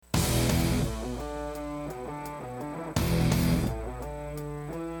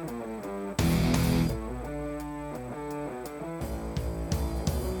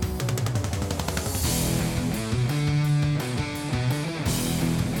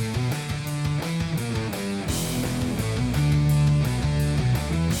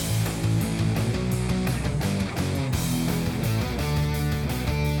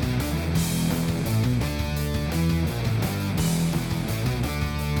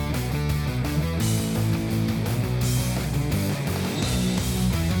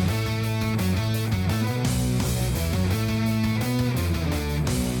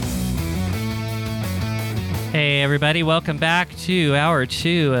Hey, everybody. Welcome back to Hour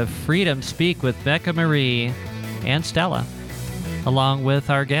 2 of Freedom Speak with Becca Marie and Stella, along with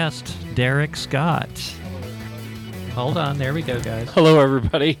our guest, Derek Scott. Hold on. There we go, guys. Hello,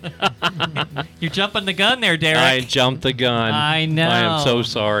 everybody. You're jumping the gun there, Derek. I jumped the gun. I know. I am so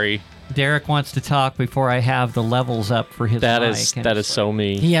sorry. Derek wants to talk before I have the levels up for his That mic. is so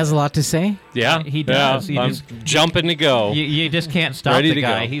me. He has a lot to say? Yeah, He does. Yeah, I'm jumping to go. You just can't stop Ready the to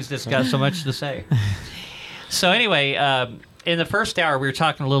guy. go. He's just got so much to say. So anyway, in the first hour, we were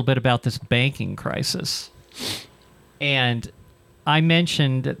talking a little bit about this banking crisis. And I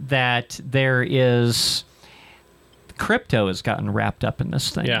mentioned that crypto has gotten wrapped up in this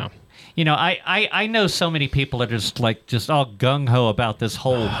thing. Yeah. You know, I know so many people are just all gung-ho about this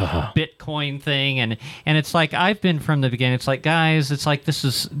whole Bitcoin thing. And it's like, I've been from the beginning. It's like, guys, it's like this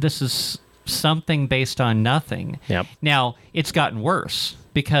is something based on nothing. Yep. Now, it's gotten worse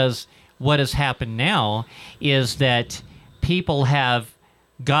because what has happened now is that people have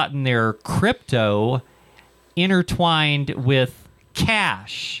gotten their crypto intertwined with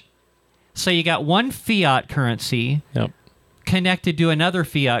cash. So you got one fiat currency connected to another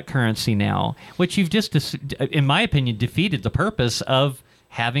fiat currency now, which you've just, in my opinion, defeated the purpose of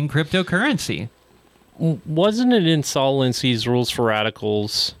having cryptocurrency. Wasn't it in Saul Lindsay's Rules for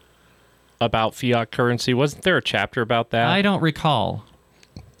Radicals about fiat currency? Wasn't there a chapter about that? I don't recall.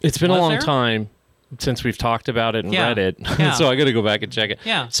 It's been a Was long there? time since we've talked about it and read it, Yeah. so I got to go back and check it.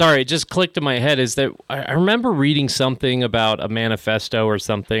 Yeah. Sorry, it just clicked in my head is that I remember reading something about a manifesto or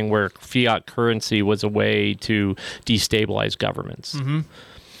something where fiat currency was a way to destabilize governments. Mm-hmm.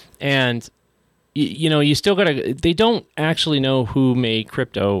 And, you still got to... They don't actually know who made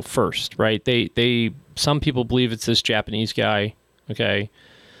crypto first, right? Some people believe it's this Japanese guy, okay?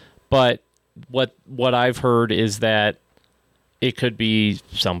 But what I've heard is that it could be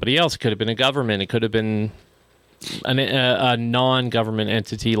somebody else. It could have been a government. It could have been a non-government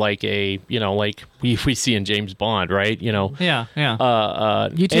entity like like we see in James Bond, right? Yeah.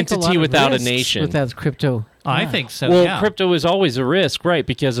 You take entity a lot of without a risks nation. with that crypto. I Yeah. think so, Well, yeah. crypto is always a risk, right?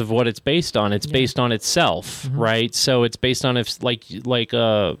 Because of what it's based on. It's based on itself, right? So it's based on if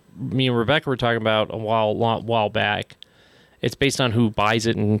me and Rebecca were talking about a while back. It's based on who buys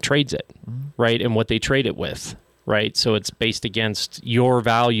it and trades it, right? And what they trade it with. Right, so it's based against your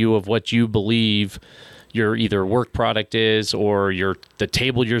value of what you believe your either work product is or the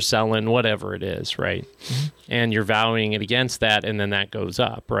table you're selling, whatever it is, right? And you're valuing it against that, and then that goes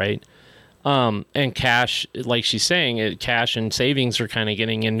up, right? And cash, like she's saying, cash and savings are kind of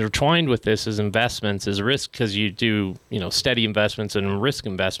getting intertwined with this as investments, as risk, because you do steady investments and risk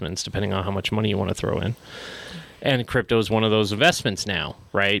investments depending on how much money you want to throw in. And crypto is one of those investments now,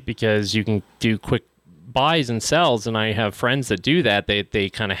 right? Because you can do quick buys and sells, and I have friends that do that. They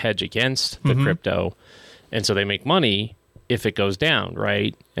kind of hedge against the crypto, and so they make money if it goes down,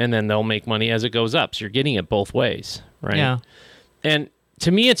 right? And then they'll make money as it goes up. So you're getting it both ways, right? Yeah. And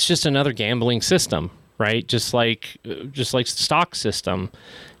to me, it's just another gambling system, right? Just like the stock system.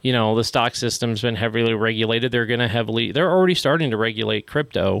 The stock system's been heavily regulated. They're already starting to regulate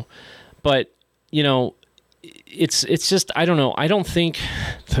crypto, but it's just, I don't know. I don't think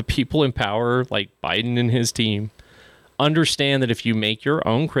the people in power, like Biden and his team, understand that if you make your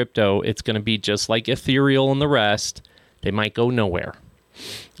own crypto, it's going to be just like Ethereal and the rest. They might go nowhere.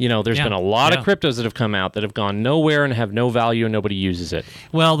 There's been a lot of cryptos that have come out that have gone nowhere and have no value and nobody uses it.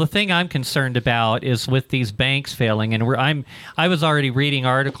 Well, the thing I'm concerned about is with these banks failing, and I was already reading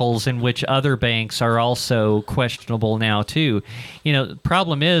articles in which other banks are also questionable now too. The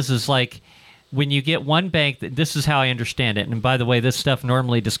problem is like, when you get one bank, this is how I understand it. And by the way, this stuff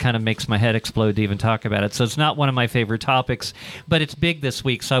normally just kind of makes my head explode to even talk about it. So it's not one of my favorite topics, but it's big this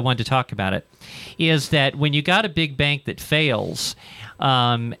week, so I wanted to talk about it. Is that when you got a big bank that fails,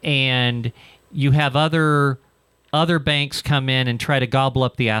 and you have other banks come in and try to gobble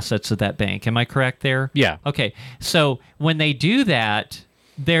up the assets of that bank. Am I correct there? Yeah. Okay. So when they do that,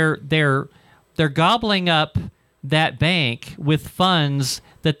 they're gobbling up that bank with funds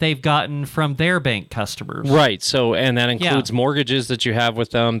that they've gotten from their bank customers. Right. So, and that includes mortgages that you have with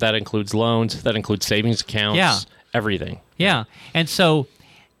them. That includes loans. That includes savings accounts. Everything. Yeah. And so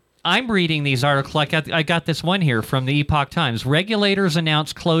I'm reading these articles. Like I got this one here from the Epoch Times. Regulators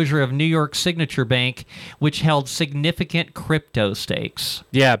announced closure of New York Signature Bank, which held significant crypto stakes.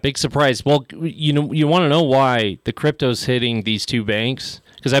 Yeah, big surprise. Well, you want to know why the crypto's hitting these two banks?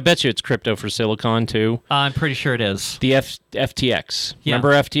 Because I bet you it's crypto for Silicon, too. I'm pretty sure it is. The FTX. Yeah.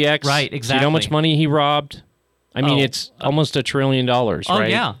 Remember FTX? Right, Do exactly. you know how much money he robbed? I mean, it's almost $1 trillion, right? Oh,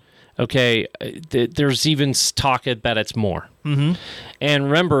 yeah. Okay, there's even talk that it's more. Mm-hmm. And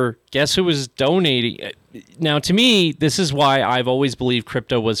remember, guess who was donating? now to me, this is why I've always believed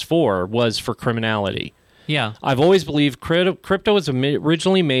crypto was for criminality. Yeah. I've always believed crypto was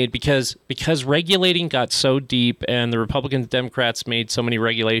originally made because regulating got so deep and the Republicans and Democrats made so many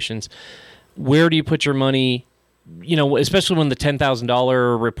regulations. Where do you put your money? You know, especially when the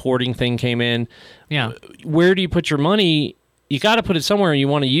 $10,000 reporting thing came in. Yeah. Where do you put your money? You got to put it somewhere and you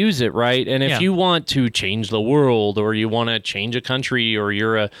want to use it, right? And if you want to change the world or you want to change a country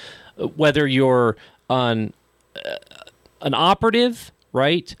or whether you're an operative,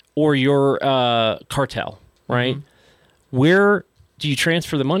 right? Or you're a cartel, right? Mm-hmm. Where do you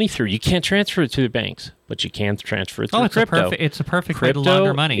transfer the money through? You can't transfer it to the banks, but you can transfer it through crypto. It's a perfect way to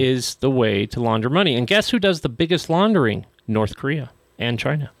launder money. Crypto is the way to launder money. And guess who does the biggest laundering? North Korea and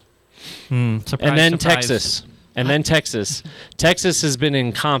China. Surprise, and then surprise. Texas. And then Texas. Texas has been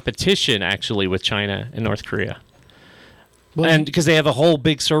in competition, actually, with China and North Korea. Well, and because they have a whole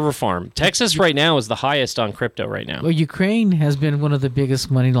big server farm. Texas right now is the highest on crypto right now. Well, Ukraine has been one of the biggest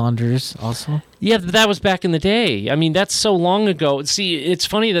money launderers also. Yeah, but that was back in the day. I mean, that's so long ago. See, it's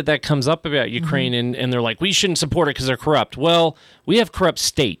funny that comes up about Ukraine, and they're like, we shouldn't support it because they're corrupt. Well, we have corrupt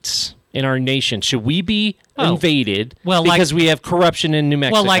states in our nation. Should we be invaded because we have corruption in New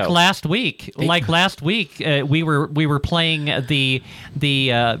Mexico? Well, like last week, we were playing the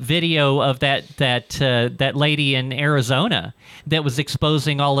video of that lady in Arizona that was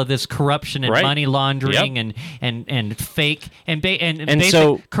exposing all of this corruption and money laundering and fake and basic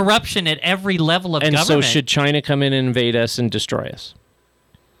so, corruption at every level of government. And so should China come in and invade us and destroy us?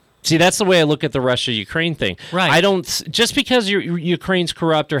 See, that's the way I look at the Russia-Ukraine thing. Right. I don't just because Ukraine's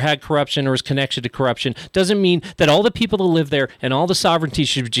corrupt or had corruption or is connected to corruption doesn't mean that all the people that live there and all the sovereignty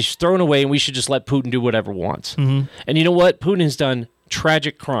should be just thrown away and we should just let Putin do whatever he wants. Mm-hmm. And you know what? Putin has done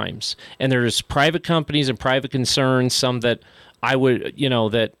tragic crimes, and there's private companies and private concerns. Some that I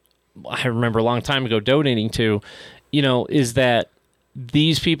remember a long time ago donating to. Is that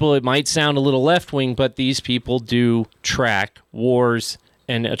these people? It might sound a little left-wing, but these people do track wars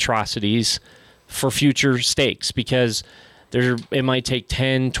and atrocities for future stakes because it might take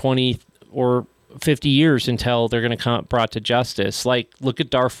 10, 20, or 50 years until they're going to come brought to justice. Like, look at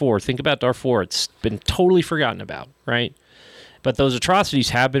Darfur. Think about Darfur. It's been totally forgotten about, right? But those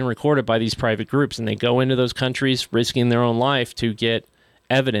atrocities have been recorded by these private groups, and they go into those countries risking their own life to get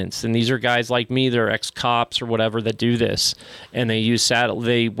evidence. And these are guys like me, they're ex-cops or whatever that do this. And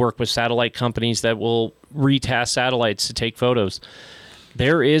they work with satellite companies that will retask satellites to take photos.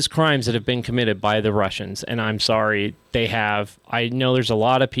 There is crimes that have been committed by the Russians, and I'm sorry, they have. I know there's a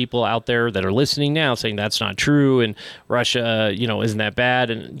lot of people out there that are listening now saying that's not true, and Russia, isn't that bad?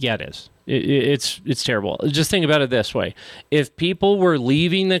 And yeah, it is. It's terrible. Just think about it this way. If people were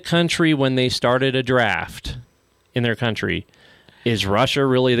leaving the country when they started a draft in their country, is Russia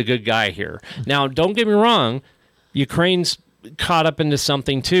really the good guy here? Now, don't get me wrong, Ukraine's caught up into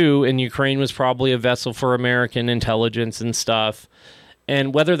something too, and Ukraine was probably a vessel for American intelligence and stuff.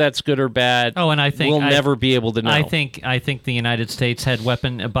 And whether that's good or bad, we'll never be able to know. I think the United States had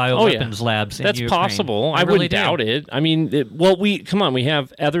bioweapons labs in Ukraine. That's possible. I wouldn't doubt it. I mean, we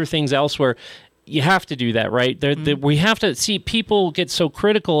have other things elsewhere. You have to do that, right? We have to see people get so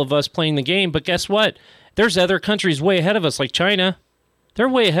critical of us playing the game, but guess what? There's other countries way ahead of us, like China. They're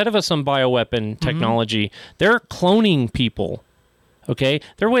way ahead of us on bioweapon technology. They're cloning people. Okay?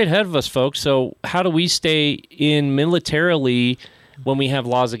 They're way ahead of us, folks. So how do we stay in militarily when we have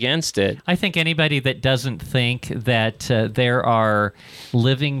laws against it? I think anybody that doesn't think that there are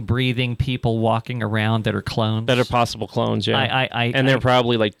living, breathing people walking around that are clones. That are possible clones, yeah. They're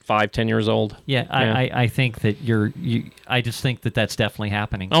probably like 5-10 years old. Yeah, I think that I just think that that's definitely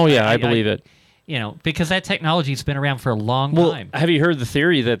happening. Oh, yeah, I believe it. Because that technology's been around for a long time. Have you heard the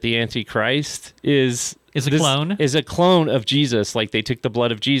theory that the Antichrist is a clone? Is a clone of Jesus. Like they took the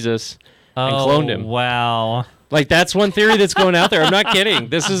blood of Jesus and cloned him. Wow. Like that's one theory that's going out there. I'm not kidding.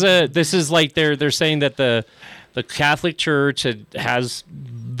 This is like they're saying that the Catholic Church has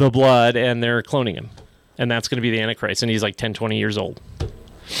the blood and they're cloning him. And that's going to be the Antichrist. And he's like 10, 20 years old.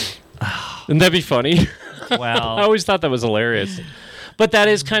 Wouldn't that be funny? Wow. I always thought that was hilarious. But that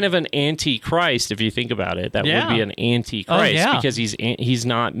is kind of an anti-Christ if you think about it. That would be an anti-Christ because he's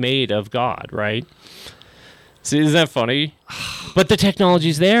not made of God, right? See, isn't that funny? But the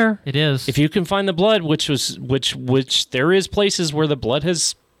technology's there. It is. If you can find the blood, which there is places where the blood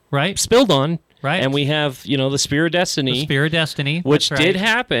has spilled on. Right. And we have, the Spear of Destiny. The Spear of Destiny. Which did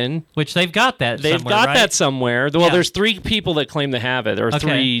happen. Which they've got that They've got that somewhere. Well, there's 3 people that claim to have it. There are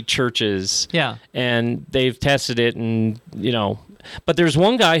 3 churches. Yeah. And they've tested it and, But there's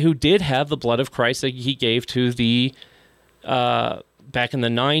one guy who did have the blood of Christ that he gave to the back in the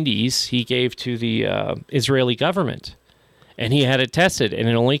 90s, he gave to the Israeli government. And he had it tested, and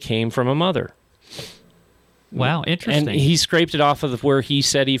it only came from a mother. Wow, interesting. And he scraped it off of where he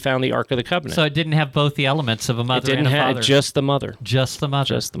said he found the Ark of the Covenant. So it didn't have both the elements of a mother it didn't and a have father. just the mother. Just the mother.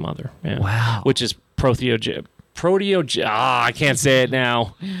 Just the mother. Yeah. Wow. Which is I can't say it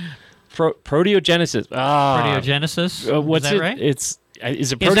now. Proteogenesis. Proteogenesis. What's is that it? Is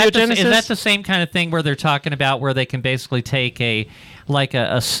Is it that, proteogenesis? is that the same kind of thing where they're talking about where they can basically take a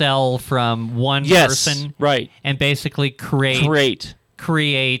cell from one person, right, and basically create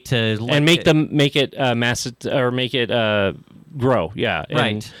and make it grow, yeah, and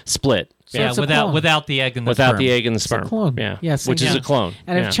right, split. So yeah, it's a clone. without the egg and the without sperm. the egg and the It's a sperm. clone. Yeah, Yes, which is a clone.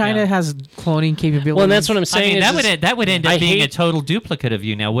 And if Yeah. China has cloning capabilities, Well, and that's what I'm I saying. mean, that would end up I being a hate- total duplicate of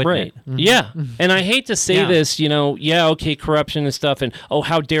you now, wouldn't Right. it? Yeah. And I hate to say Yeah. this, okay, corruption and stuff, and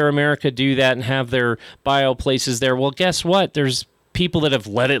how dare America do that and have their bio places there. Well, guess what? There's people that have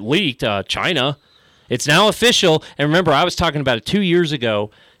let it leak. China. It's now official. And remember, I was talking about it 2 years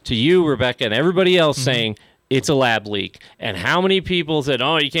ago to you, Rebecca, and everybody else saying it's a lab leak. And how many people said,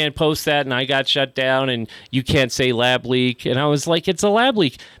 oh, you can't post that, and I got shut down, and you can't say lab leak. And I was like, it's a lab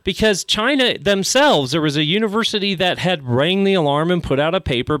leak. Because China themselves, there was a university that had rang the alarm and put out a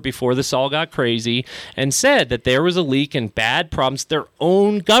paper before this all got crazy and said that there was a leak and bad problems. Their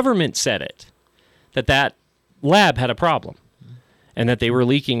own government said it, that lab had a problem and that they were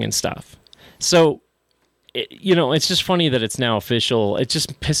leaking and stuff. So, it's just funny that it's now official. It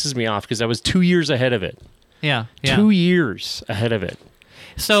just pisses me off because I was 2 years ahead of it. Yeah. 2 years ahead of it.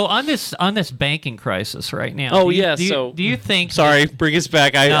 So on this banking crisis right now. Oh, do you, yeah, Do you, so- do you think? Sorry, bring us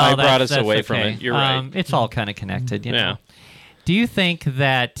back. I brought us that's away from okay. it. You're right. It's all kind of connected. You know? Yeah. Do you think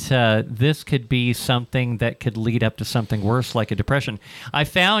that this could be something that could lead up to something worse, like a depression? I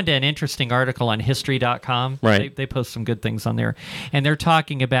found an interesting article on History.com. Right. They post some good things on there, and they're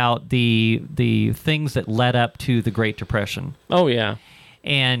talking about the things that led up to the Great Depression. Oh, yeah.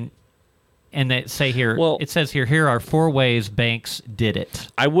 And they say here, Well- it says here are 4 ways banks did it.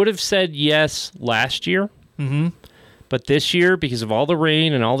 I would have said yes last year. Mm-hmm. But this year, because of all the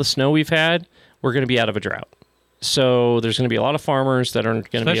rain and all the snow we've had, we're going to be out of a drought. So there's going to be a lot of farmers that aren't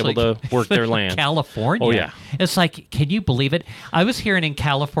going to be able to work their land. California. Oh, yeah. It's like, can you believe it? I was hearing in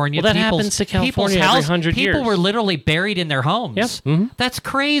California, Well, that happens to California every 100 people years. were literally buried in their homes. Yep. Mm-hmm. That's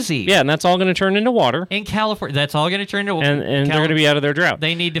crazy. Yeah, and that's all going to turn into water. In California, that's all going to turn into And they're going to be out of their drought.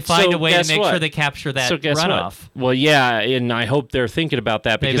 They need to find So a way to guess make what? sure they capture that So guess runoff. what? Well, yeah, and I hope they're thinking about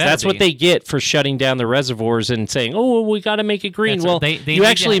that because better that's what be. they get for shutting down the reservoirs and saying, "Oh, we got to make it green." That's well, right. They you need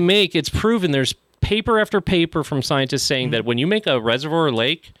actually to- it's proven. There's paper after paper from scientists saying that when you make a reservoir or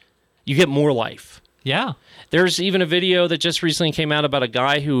lake, you get more life. Yeah. There's even a video that just recently came out about a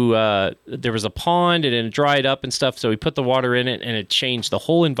guy who there was a pond and it dried up and stuff, so he put the water in it and it changed the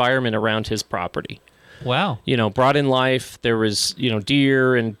whole environment around his property. Wow. Brought in life. There was,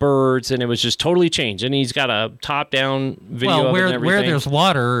 deer and birds, and it was just totally changed. And he's got a top-down video of it and everything. where there's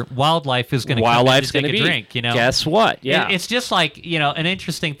water, wildlife is going to Wildlife's come in going to to take be. a drink. Guess what? Yeah. It's just like, an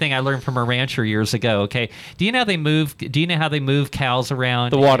interesting thing I learned from a rancher years ago. Okay. Do you know how they move cows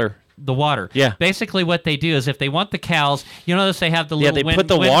around? The water. The water. Yeah. Basically, what they do is if they want the cows, you notice they have the little they put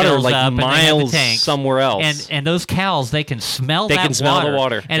the water windmills like up and they have the miles tanks. somewhere else. And those cows, they can smell They that can smell the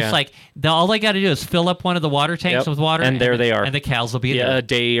water, And yeah. it's like all they got to do is fill up one of the water tanks Yep. with water, And there they are. and the cows will be Yeah, there. a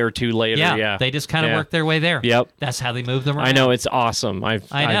day or two later. Yeah. They just kind of Yeah. work their way there. Yep. That's how they move them around. I know, it's awesome. I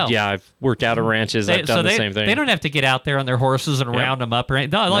know. I've worked out of ranches. I've done the same thing. They don't have to get out there on their horses and round them up. Or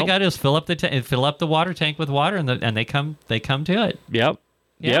anything. No, all I got to do is fill up the water tank with water, and they come to it. Yep.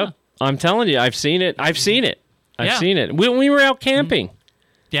 Yeah. Yep. I'm telling you, I've seen it. I've seen it. When we were out camping.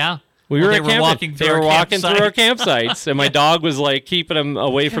 Yeah. We were they at were camping. walking through They were our walking through our campsite. campsites, and my dog was like keeping them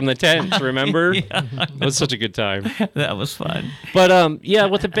away from the tents. Remember? Yeah. It was such a good time. That was fun. But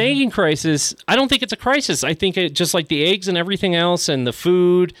with the banking crisis, I don't think it's a crisis. I think it, just like the eggs and everything else, and the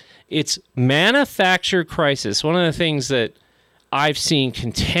food, it's manufactured crisis. One of the things that I've seen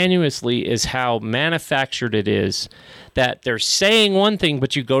continuously is how manufactured it is. That they're saying one thing,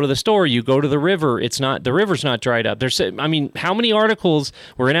 but you go to the store, you go to the river, the river's not dried up. How many articles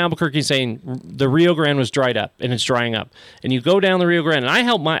were in Albuquerque saying the Rio Grande was dried up and it's drying up? And you go down the Rio Grande, and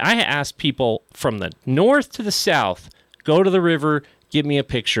I asked people from the north to the south, go to the river, give me a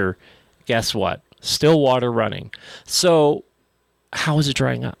picture. Guess what? Still water running. So how is it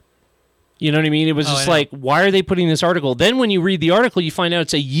drying up? You know what I mean? It was just like, why are they putting this article? Then when you read the article, you find out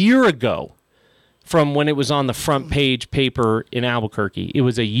it's a year ago from when it was on the front page paper in Albuquerque. It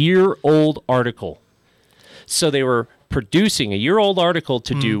was a year-old article. So they were producing a year-old article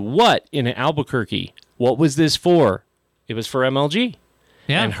to do what in Albuquerque? What was this for? It was for MLG.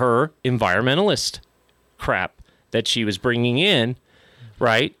 Yeah. and her environmentalist crap that she was bringing in,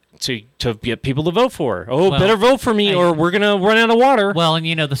 right? To get people to vote for her. Oh, Well, better vote for me or we're going to run out of water. Well, and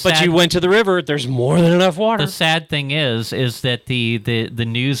But you went to the river. There's more than enough water. the sad thing is that the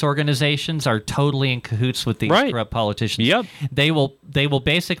news organizations are totally in cahoots with these Right. corrupt politicians. Yep. They will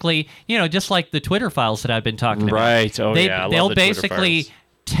basically, just like the Twitter files that I've been talking about. Right. Oh, yeah. I love They'll the Twitter basically files.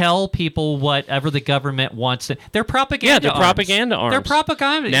 tell people whatever the government wants. They're propaganda. Yeah, they're arms. propaganda arms. They're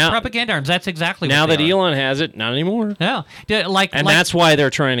propaganda arms. That's exactly Now what that they are. Elon has it, not anymore. Yeah. And that's why they're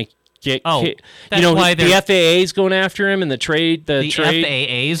trying to get. That's why the FAA is going after him, and the trade. the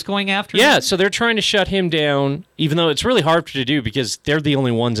FAA is going after Yeah, him? so they're trying to shut him down, even though it's really hard to do because they're the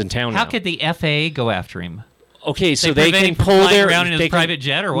only ones in town How now. could the FAA go after him? Okay, so They they prevent can him from pull flying their around in his they can- private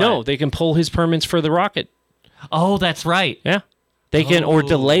jet or what? No, they can pull his permits for the rocket. Oh, that's right. Yeah, they can or Oh.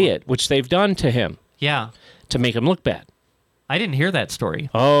 delay it, which they've done to him Yeah. to make him look bad. I didn't hear that story.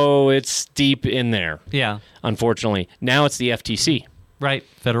 Oh, it's deep in there. Yeah. Unfortunately, now it's the FTC, Right.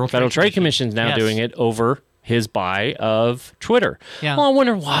 Federal Trade Commission's now Yes. doing it over his buy of Twitter. Yeah. Well, I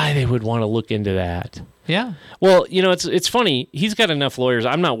wonder why they would want to look into that. Yeah. Well, it's funny. He's got enough lawyers.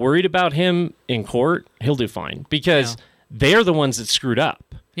 I'm not worried about him in court. He'll do fine because they're the ones that screwed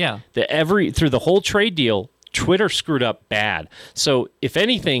up. Yeah. Through the whole trade deal, Twitter screwed up bad. So if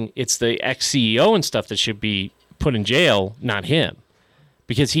anything, it's the ex-CEO and stuff that should be put in jail, not him,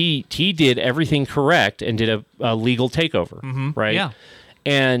 because he did everything correct and did a legal takeover, right? Yeah.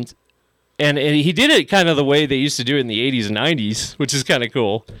 And he did it kind of the way they used to do it in the 80s and 90s, which is kind of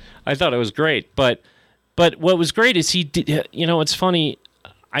cool. I thought it was great. But what was great is he did, it's funny.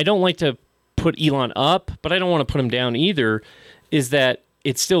 I don't like to put Elon up, but I don't want to put him down either, is that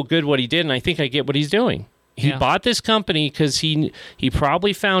it's still good what he did, and I think I get what he's doing. He Yeah. bought this company because he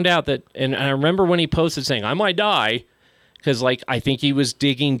probably found out that, and I remember when he posted saying, I might die, because I think he was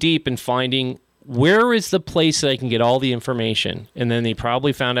digging deep and finding where is the place that I can get all the information. And then he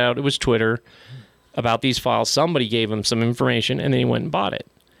probably found out it was Twitter about these files. Somebody gave him some information, and then he went and bought it.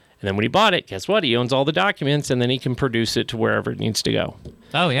 And then when he bought it, guess what? He owns all the documents, and then he can produce it to wherever it needs to go.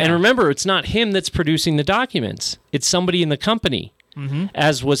 Oh, yeah. And remember, it's not him that's producing the documents. It's somebody in the company,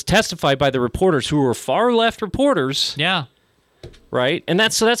 as was testified by the reporters who were far left reporters, Yeah. right? And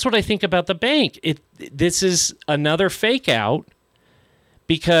that's what I think about the bank. This is another fake out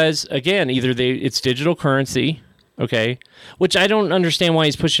because, again, either it's digital currency, okay, which I don't understand why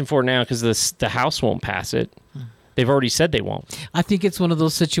he's pushing for it now because the House won't pass it. They've already said they won't. I think it's one of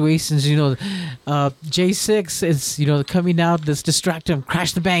those situations, J6 is, coming out, let's distract them,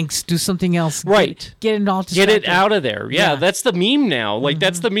 crash the banks, do something else. Right. Get it all Get distracted. it out of there. Yeah, Yeah. that's the meme now.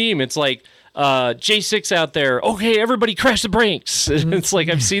 That's the meme. It's like J6 out there. Okay, everybody crash the banks. It's like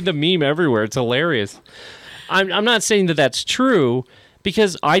I've seen the meme everywhere. It's hilarious. I'm not saying that that's true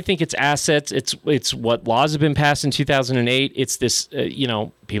because I think it's assets. It's what laws have been passed in 2008. It's this,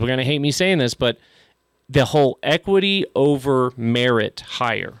 people are going to hate me saying this, but the whole equity over merit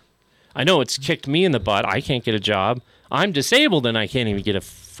hire. I know it's kicked me in the butt. I can't get a job. I'm disabled and I can't even get a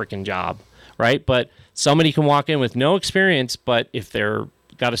freaking job, right? But somebody can walk in with no experience, but if they're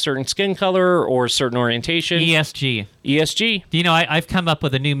got a certain skin color or a certain orientation. ESG. ESG. Do you know, I've come up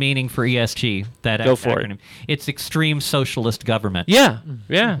with a new meaning for ESG. That Go for acronym. It's extreme socialist government. Yeah.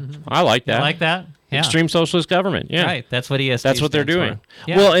 Yeah. I like that. You like that? Yeah. Extreme socialist government. Yeah. Right. That's what ESG That's what they're stands doing. for.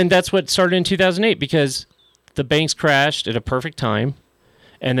 Yeah. Well, and that's what started in 2008 because the banks crashed at a perfect time,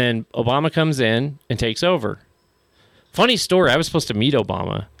 and then Obama comes in and takes over. Funny story. I was supposed to meet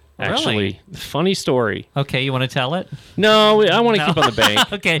Obama, actually. Really? Funny story. Okay, you want to tell it? No, I want to keep on the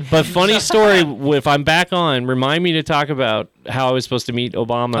bank. Okay. But funny story, if I'm back on, remind me to talk about how I was supposed to meet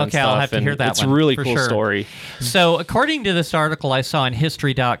Obama and Okay, stuff. I'll have to and hear that it's one, a really for cool sure. story. So, according to this article I saw on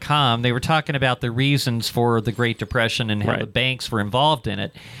History.com, they were talking about the reasons for the Great Depression and how Right. the banks were involved in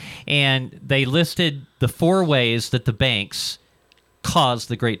it. And they listed the 4 ways that the banks caused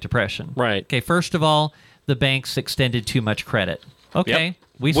the Great Depression. Right. Okay, first of all, the banks extended too much credit. Okay, Yep.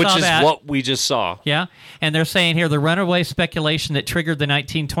 we Which saw is that. what we just saw. Yeah, and they're saying here the runaway speculation that triggered the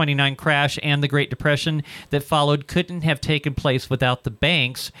 1929 crash and the Great Depression that followed couldn't have taken place without the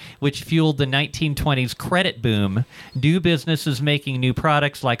banks, which fueled the 1920s credit boom. New businesses making new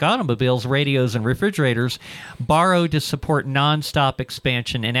products like automobiles, radios, and refrigerators borrowed to support nonstop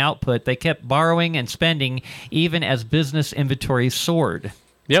expansion and output. They kept borrowing and spending even as business inventories soared.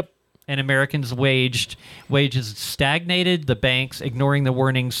 Yep. And Americans' wages stagnated. The banks, ignoring the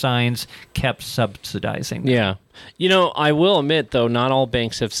warning signs, kept subsidizing. Yeah. I will admit, though, not all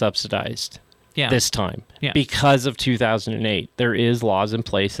banks have subsidized. this time Yeah. because of 2008. There is laws in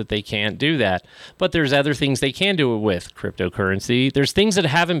place that they can't do that. But there's other things they can do it with. Cryptocurrency. There's things that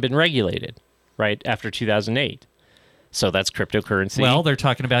haven't been regulated, right, after 2008. So that's cryptocurrency. Well, they're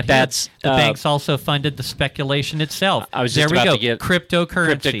talking about that's here. The banks also funded the speculation itself. I was just about to get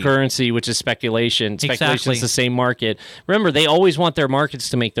cryptocurrency. Cryptocurrency, which is speculation. Speculation Exactly. is the same market. Remember, they always want their markets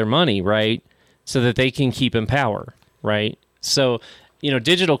to make their money, right? So that they can keep in power, right? So,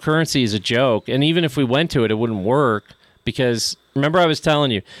 digital currency is a joke. And even if we went to it, it wouldn't work because remember I was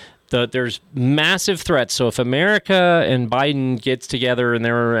telling you, there's massive threats. So if America and Biden gets together and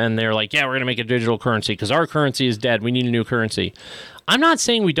they're like, yeah, we're going to make a digital currency because our currency is dead. We need a new currency. I'm not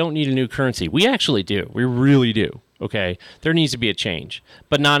saying we don't need a new currency. We actually do. We really do. Okay. There needs to be a change,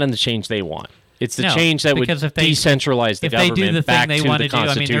 but not in the change they want. It's the change that would decentralize the government. If they do the thing they want to do, I mean,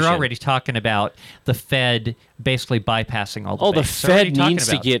 they're Constitution. already talking about the Fed basically bypassing all the Oh, the banks. They're already Fed talking needs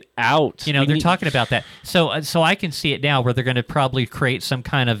to about get out. they're talking about that. So I can see it now where they're going to probably create some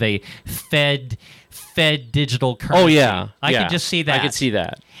kind of a Fed digital currency. Oh, yeah. I can just see that. I can see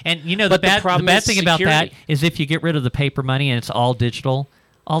that. And the But the bad problem is thing about that security. is if you get rid of the paper money and it's all digital,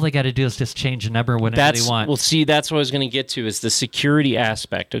 all they got to do is just change the number whenever they want. Well, see, that's what I was going to get to is the security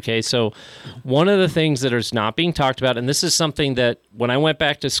aspect. Okay, so one of the things that is not being talked about, and this is something that when I went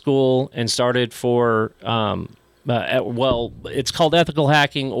back to school and started for, it's called ethical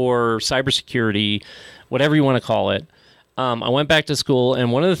hacking or cybersecurity, whatever you want to call it. I went back to school,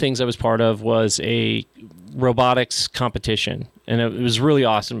 and one of the things I was part of was a robotics competition, and it was really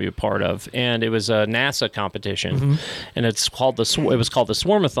awesome to be a part of. And it was a NASA competition, and it was called the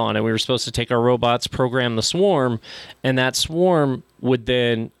Swarmathon, and we were supposed to take our robots, program the swarm, and that swarm would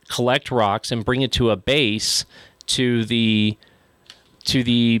then collect rocks and bring it to a base, to the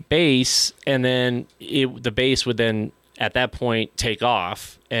base, and then the base would then at that point take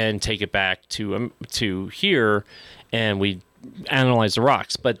off and take it back to here, and we analyze the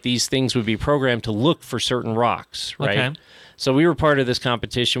rocks. But these things would be programmed to look for certain rocks, right? Okay. So we were part of this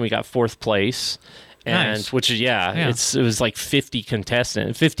competition. We got 4th place, and Nice. which is it was like 50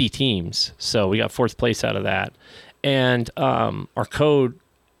 teams. So we got 4th place out of that, and our code,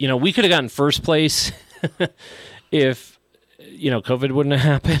 we could have gotten 1st place if COVID wouldn't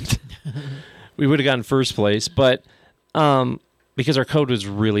have happened. We would have gotten 1st place, but because our code was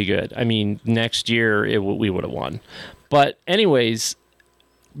really good. I mean, next year we would have won. But anyways,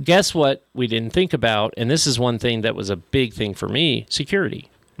 guess what we didn't think about, and this is one thing that was a big thing for me, security.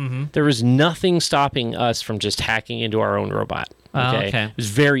 Mm-hmm. There was nothing stopping us from just hacking into our own robot. Okay? Okay. It was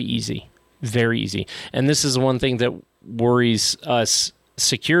very easy. Very easy. And this is one thing that worries us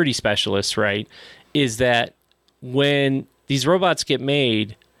security specialists, right, is that when these robots get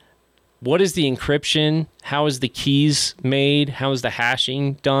made, what is the encryption? How is the keys made? How is the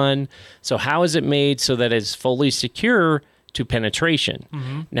hashing done? So how is it made so that it's fully secure to penetration?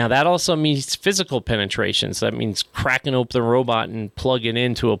 Mm-hmm. Now, that also means physical penetration. So that means cracking open the robot and plug it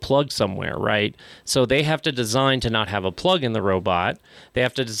into a plug somewhere, right? So they have to design to not have a plug in the robot. They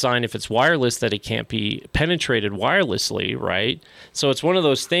have to design, if it's wireless, that it can't be penetrated wirelessly, right? So it's one of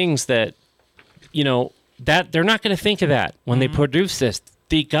those things that, that they're not going to think of that when they produce this.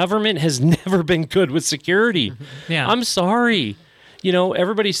 The government has never been good with security. Yeah. I'm sorry.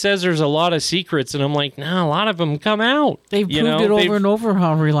 Everybody says there's a lot of secrets, and I'm like, no, a lot of them come out. They've proved it over and over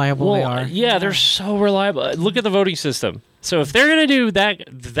how reliable they are. Yeah, they're so reliable. Look at the voting system. So if they're going to do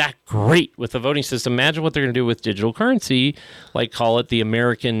that great with the voting system, imagine what they're going to do with digital currency, like call it the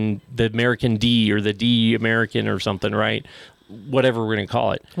American D or the D American or something, right? Whatever we're going to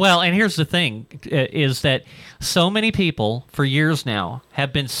call it. Well, and here's the thing, is that so many people for years now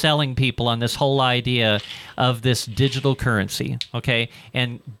have been selling people on this whole idea of this digital currency, okay,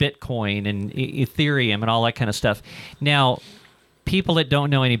 and Bitcoin and Ethereum and all that kind of stuff. Now, people that don't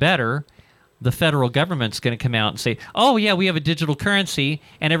know any better, the federal government's going to come out and say, oh, yeah, we have a digital currency,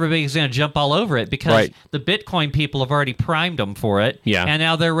 and everybody's going to jump all over it because the Bitcoin people have already primed them for it, and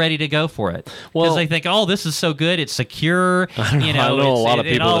now they're ready to go for it. Because they think, oh, this is so good, it's secure, I know a lot of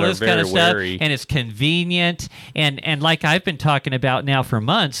people all that are this kind of very stuff, wary. and it's convenient, and like I've been talking about now for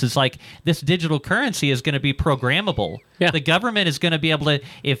months, is like this digital currency is going to be programmable. Yeah. The government is going to be able to,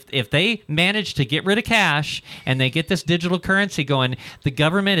 if they manage to get rid of cash and they get this digital currency going, the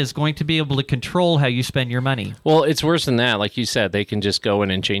government is going to be able to control how you spend your money. Well, it's worse than that. Like you said, they can just go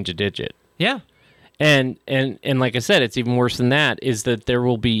in and change a digit. Yeah. And like I said, it's even worse than that, is that there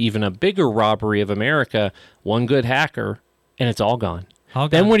will be even a bigger robbery of America, one good hacker, and it's all gone.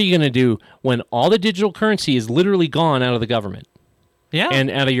 Then what are you going to do when all the digital currency is literally gone out of the government? Yeah. And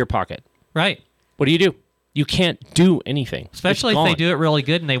out of your pocket? Right. What do you do? You can't do anything. Especially if they do it really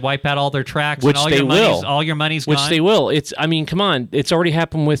good and they wipe out all their tracks, which and all your money's which gone. they will. Come on, it's already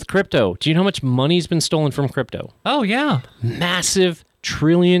happened with crypto. Do you know how much money's been stolen from crypto? Oh yeah, massive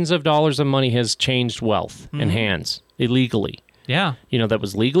trillions of dollars of money has changed wealth in hands illegally. Yeah, that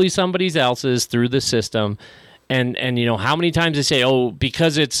was legally somebody else's through the system, and how many times they say, oh,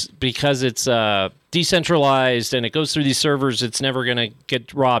 because it's decentralized and it goes through these servers, it's never going to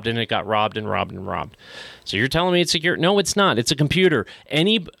get robbed, and it got robbed and robbed and robbed. So you're telling me it's secure? No, it's not. It's a computer.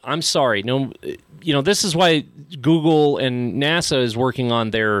 I'm sorry. No, this is why Google and NASA is working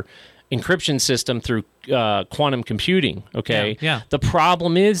on their encryption system through quantum computing. Okay. Yeah. The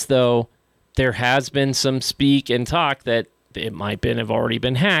problem is, though, there has been some speak and talk that it might have already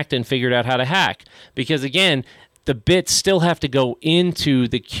been hacked and figured out how to hack. Because again, the bits still have to go into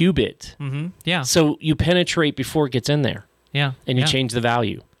the qubit. Mm-hmm. Yeah. So you penetrate before it gets in there. Yeah. And you change the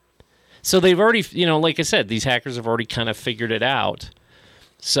value. So they've already, like I said, these hackers have already kind of figured it out.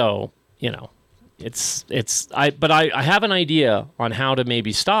 So, but I have an idea on how to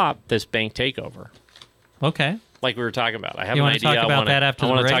maybe stop this bank takeover. Okay. Like we were talking about. I have you an want idea. to talk about that after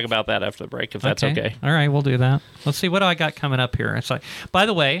the break? I want to talk about that after the break, if that's okay. All right, we'll do that. Let's see, what do I got coming up here? It's like, by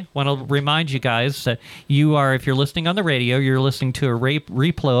the way, want to remind you guys that if you're listening on the radio, you're listening to a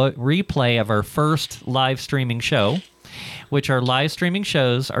replay of our first live streaming show, which our live streaming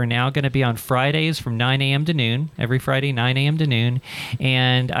shows are now going to be on Fridays from 9 a.m. to noon, every Friday, 9 a.m. to noon.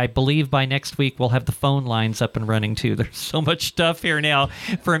 And I believe by next week we'll have the phone lines up and running too. There's so much stuff here now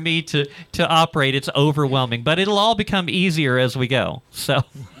for me to operate. It's overwhelming, but it'll all become easier as we go. So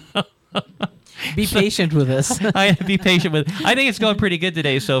be patient with us. I think it's going pretty good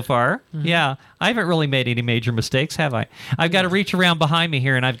today so far. Mm-hmm. Yeah, I haven't really made any major mistakes, have I? I've got to reach around behind me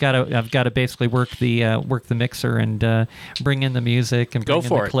here, and I've got to basically work the mixer and bring in the music and bring in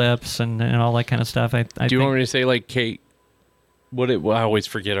the clips and all that kind of stuff. Do you want me to say, like, Kate? I always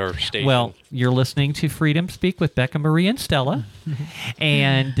forget our station. Well, you're listening to Freedom Speak with Becca Marie and Stella,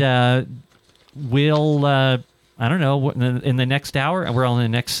 and we'll. I don't know, in the next hour, we're on the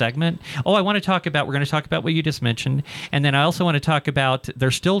next segment. Oh, we're going to talk about what you just mentioned. And then I also want to talk about,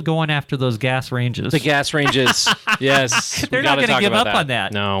 they're still going after those gas ranges. The gas ranges, yes. They're not going to give up on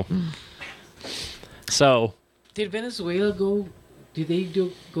that. No. So. Did Venezuela go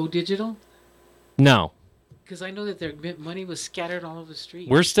digital? No. Because I know that their money was scattered all over the street.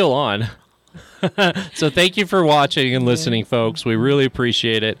 We're still on. So thank you for watching and listening, folks. We really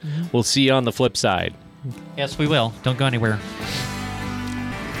appreciate it. We'll see you on the flip side. Yes, we will. Don't go anywhere.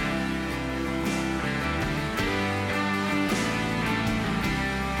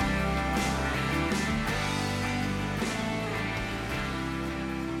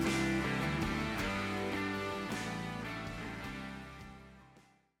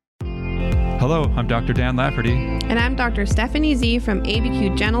 Hello, I'm Dr. Dan Lafferty. And I'm Dr. Stephanie Z from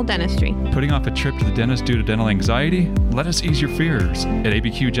ABQ Gentle Dentistry. Putting off a trip to the dentist due to dental anxiety? Let us ease your fears. At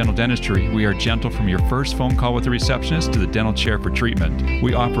ABQ Gentle Dentistry, we are gentle from your first phone call with the receptionist to the dental chair for treatment.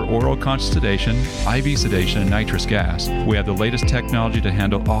 We offer oral conscious sedation, IV sedation, and nitrous gas. We have the latest technology to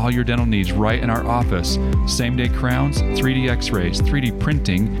handle all your dental needs right in our office. Same-day crowns, 3D x-rays, 3D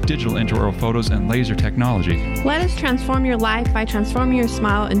printing, digital intraoral photos, and laser technology. Let us transform your life by transforming your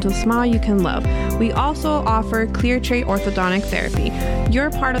smile into a smile you can love. We also offer clear tray orthodontic therapy. You're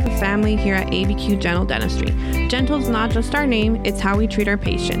part of the family here at ABQ Gentle Dentistry. Gentle is not just our name, it's how we treat our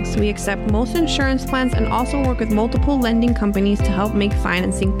patients. We accept most insurance plans and also work with multiple lending companies to help make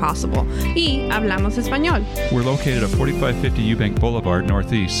financing possible. Y hablamos español. We're located at 4550 Eubank Boulevard,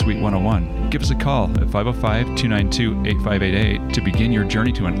 Northeast, Suite 101. Give us a call at 505-292-8588 to begin your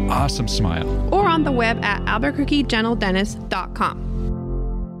journey to an awesome smile. Or on the web at albuquerquegentledentist.com.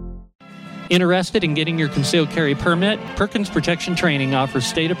 Interested in getting your concealed carry permit? Perkins Protection Training offers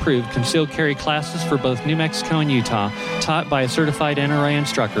state-approved concealed carry classes for both New Mexico and Utah, taught by a certified NRA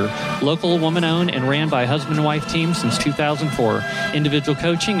instructor. Local, woman-owned, and ran by a husband and wife team since 2004. Individual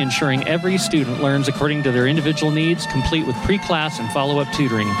coaching, ensuring every student learns according to their individual needs, complete with pre-class and follow-up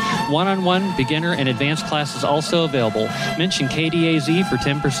tutoring. One-on-one, beginner, and advanced classes also available. Mention KDAZ for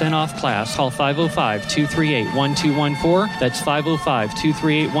 10% off class. Call 505-238-1214. That's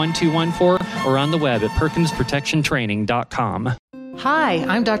 505-238-1214. Or on the web at perkinsprotectiontraining.com. Hi,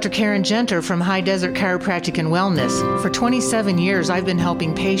 I'm Dr. Karen Genter from High Desert Chiropractic and Wellness. For 27 years, I've been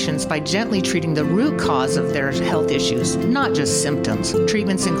helping patients by gently treating the root cause of their health issues, not just symptoms.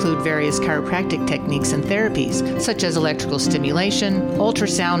 Treatments include various chiropractic techniques and therapies, such as electrical stimulation,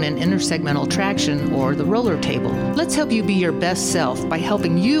 ultrasound and intersegmental traction, or the roller table. Let's help you be your best self by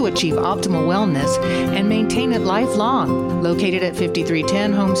helping you achieve optimal wellness and maintain it lifelong. Located at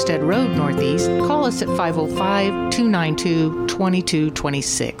 5310 Homestead Road Northeast, call us at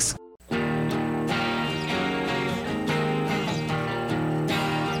 505-292-2226.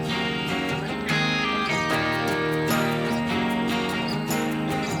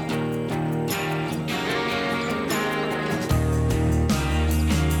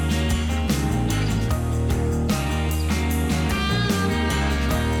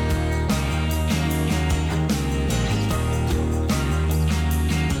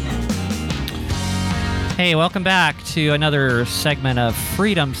 Hey, welcome back to another segment of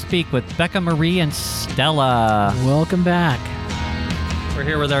Freedom Speak with Becca Marie and Stella. Welcome back. We're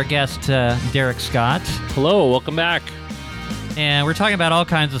here with our guest, Derek Scott. Hello, welcome back. And we're talking about all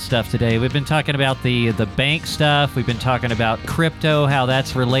kinds of stuff today. We've been talking about the bank stuff. We've been talking about crypto, how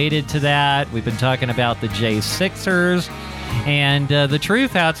that's related to that. We've been talking about the J6ers and the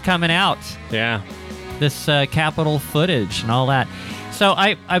truth, how it's coming out. Yeah. This Capitol footage and all that. So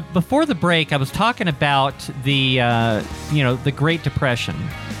I before the break, I was talking about the the Great Depression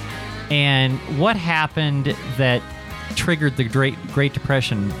and what happened that triggered the Great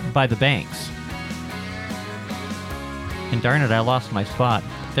Depression by the banks. And darn it, I lost my spot.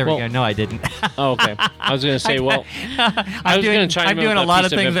 There we go. No, I didn't. Oh, okay. I was going to say, well, I'm doing a lot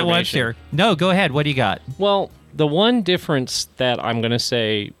of things at once here. No, go ahead. What do you got? Well, the one difference that I'm going to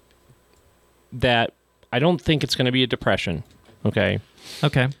say that I don't think it's going to be a depression. Okay.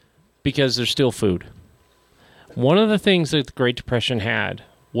 Because there's still food. One of the things that the Great Depression had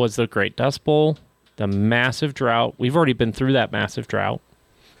was the Great Dust Bowl, the massive drought. We've already been through that massive drought,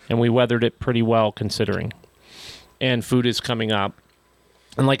 and we weathered it pretty well considering. And food is coming up.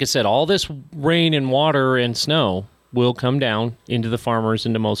 And like I said, all this rain and water and snow will come down into the farmers,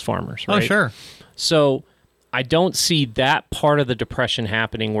 into most farmers, right? Oh, sure. So I don't see that part of the Depression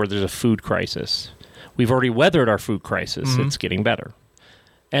happening where there's a food crisis. We've already weathered our food crisis. Mm-hmm. It's getting better.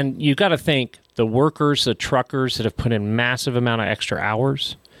 And you got to think the workers, the truckers that have put in massive amount of extra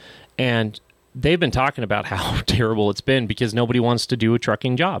hours, and they've been talking about how terrible it's been because nobody wants to do a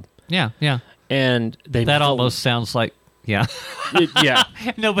trucking job. Yeah. And that almost sounds like, yeah. Yeah.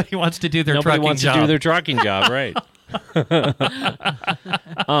 Nobody wants to do their Nobody trucking wants job. to do their trucking job, right.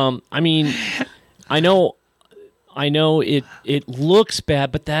 I mean, I know it looks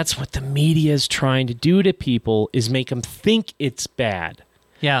bad, but that's what the media is trying to do to people, is make them think it's bad.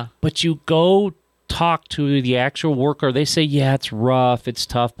 Yeah. But you go talk to the actual worker, they say, yeah, it's rough, it's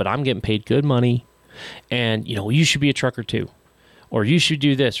tough, but I'm getting paid good money. And, you should be a trucker too. Or you should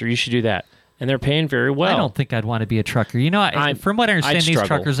do this, or you should do that. And they're paying very well. I don't think I'd want to be a trucker. From what I understand, these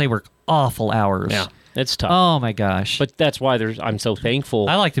truckers, they work awful hours. Yeah, it's tough. Oh, my gosh. But that's why I'm so thankful.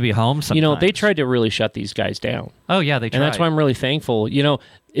 I like to be home sometimes. They tried to really shut these guys down. Oh, yeah, they tried. And that's why I'm really thankful.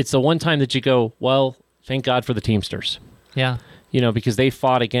 It's the one time that you go, well, thank God for the Teamsters. Yeah. Because they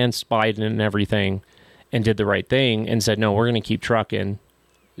fought against Biden and everything and did the right thing and said, no, we're going to keep trucking.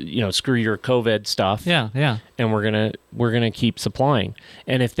 Screw your COVID stuff. Yeah. And we're gonna keep supplying.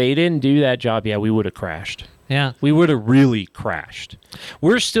 And if they didn't do that job, we would have crashed. Yeah. We would have really crashed.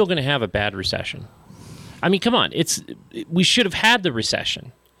 We're still gonna have a bad recession. I mean, come on. We should have had the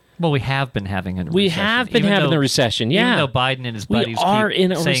recession. Well, we have been having a recession. We have been having the recession, yeah. Even though Biden and his buddies are keep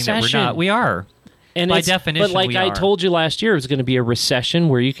in a saying recession. that we're not. We are. And by definition, but like I told you last year, it was going to be a recession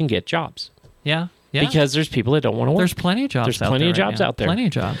where you can get jobs. Yeah. Because there's people that don't want to work. There's plenty of jobs There's out plenty there of jobs right now. out there. Plenty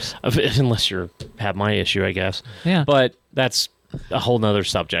of jobs. Unless you have my issue, I guess. Yeah. But that's a whole nother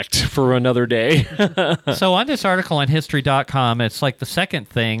subject for another day. So on this article on history.com, it's like the second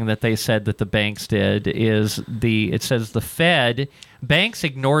thing that they said that the banks did is it says the banks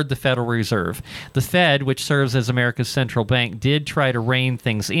ignored the Federal Reserve. The Fed, which serves as America's central bank, did try to rein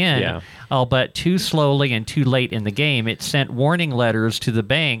things in, but too slowly and too late in the game. It sent warning letters to the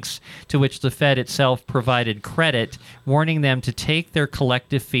banks, to which the Fed itself provided credit, warning them to take their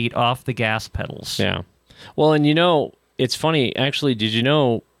collective feet off the gas pedals. Yeah. Well, and it's funny, actually, did you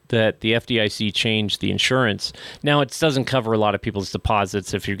know that the FDIC changed the insurance? Now, it doesn't cover a lot of people's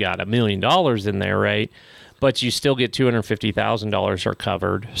deposits if you've got $1 million in there, right? But you still get $250,000 are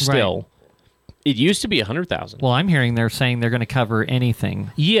covered still. It used to be 100,000. Well, I'm hearing they're saying they're going to cover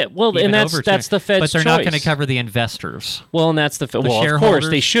anything. Yeah, well, Even and over that's the Fed's But they're choice. not going to cover the investors. Well, and that's the well, of course shareholders.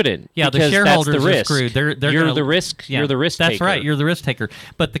 they shouldn't. Yeah, the because shareholders that's the are risk. screwed. They're you're gonna, the risk. Yeah, You're the risk. That's taker. right. You're the risk taker.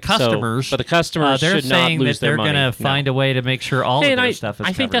 But the customers, but the customers they're should not saying lose that they're their money. going to find a way to make sure all Hey, of and their stuff is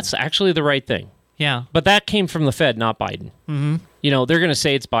I think covered. that's actually the right thing. Yeah. But that came from the Fed, not Biden. Mm-hmm. They're going to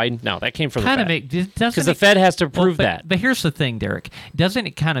say it's Biden. No, that came from the Fed. Because the Fed has to prove that. But here's the thing, Derek. Doesn't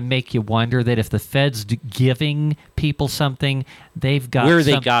it kind of make you wonder that if the Fed's giving people something, they've got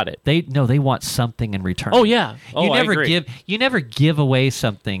they got it? They want something in return. Oh yeah. Oh, I agree. You never give away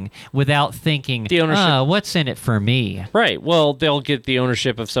something without thinking, the ownership. What's in it for me? Right. Well, they'll get the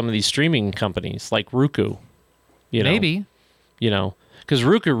ownership of some of these streaming companies like Roku. Maybe. Because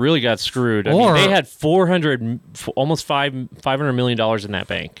Roku really got screwed. I mean, they had almost $500 million in that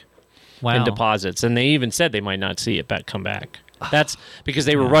bank in deposits, and they even said they might not see it come back. That's because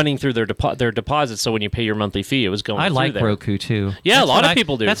they were running through their deposits. So when you pay your monthly fee, it was going. I through like there. Roku too. Yeah, That's a lot of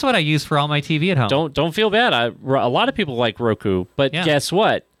people do. That's what I use for all my TV at home. Don't feel bad. A lot of people like Roku, but guess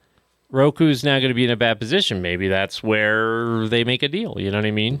what? Roku's now going to be in a bad position. Maybe that's where they make a deal. You know what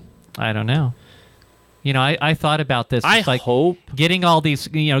I mean? I don't know. I thought about this. I hope getting all these,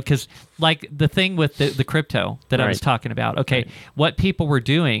 because like the thing with the crypto that I was talking about. Okay, what people were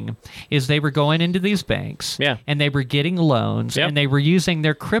doing is they were going into these banks, and they were getting loans, and they were using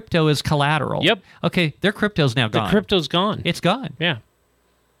their crypto as collateral. Yep. Okay, their crypto's now gone. The crypto's gone. It's gone. Yeah.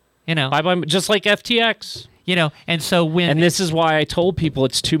 Bye-bye, just like FTX. And so and this is why I told people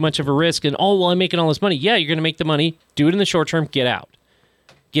it's too much of a risk. And I'm making all this money. Yeah, you're going to make the money. Do it in the short term. Get out.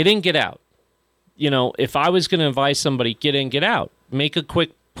 Get in. Get out. If I was going to advise somebody, get in, get out. Make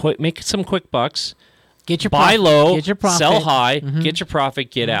some quick bucks. Get your buy low, get your profit. Sell high, get your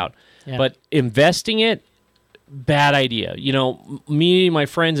profit, get out. Yeah. But investing it, bad idea. Me, my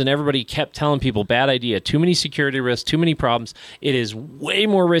friends, and everybody kept telling people, bad idea. Too many security risks, too many problems. It is way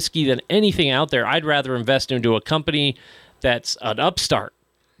more risky than anything out there. I'd rather invest into a company that's an upstart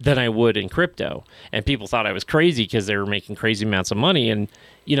than I would in crypto. And people thought I was crazy because they were making crazy amounts of money. And,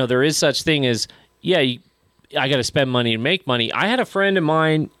 there is such thing as, I got to spend money and make money. I had a friend of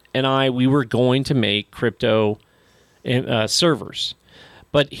mine and we were going to make crypto servers.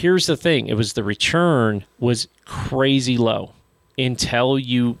 But here's the thing. The return was crazy low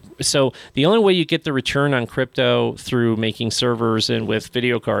so the only way you get the return on crypto through making servers and with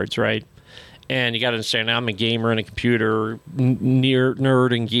video cards, right? And you got to understand, I'm a gamer and a computer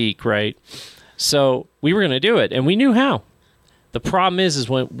nerd and geek, right? So we were going to do it and we knew how. The problem is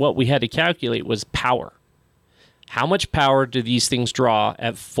what we had to calculate was power. How much power do these things draw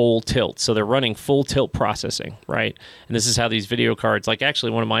at full tilt? So they're running full tilt processing, right? And this is how these video cards, like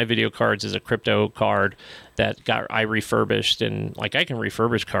actually one of my video cards is a crypto card that I refurbished, and I can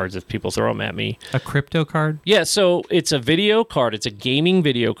refurbish cards if people throw them at me. A crypto card? Yeah, so it's a video card. It's a gaming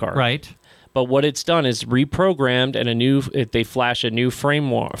video card. Right. But what it's done is reprogrammed, and they flash a new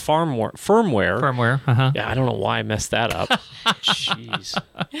firmware. Yeah, I don't know why I messed that up. Jeez,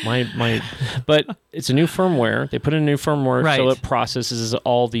 but it's a new firmware. They put in a new firmware, so it processes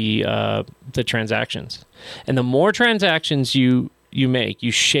all the transactions. And the more transactions you make,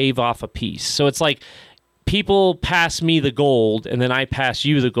 you shave off a piece. So it's like people pass me the gold, and then I pass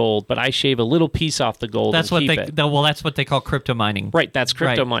you the gold, but I shave a little piece off the gold. That's what that's what they call crypto mining. Right, that's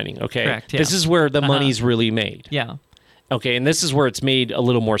crypto mining. Okay, correct. Yeah. This is where the money's really made. Yeah. Okay, and this is where it's made a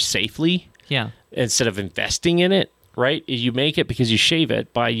little more safely. Yeah. Instead of investing in it, right? You make it because you shave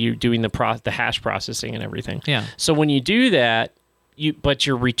it by you doing the hash processing and everything. Yeah. So when you do that, but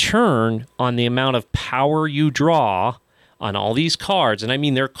your return on the amount of power you draw on all these cards, and I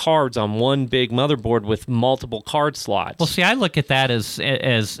mean they're cards on one big motherboard with multiple card slots. Well, see, I look at that as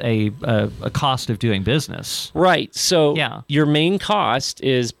a cost of doing business. Right. So your main cost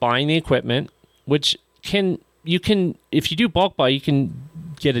is buying the equipment, which you can if you do bulk buy, you can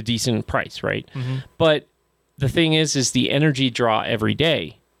get a decent price, right? Mm-hmm. But the thing is the energy draw every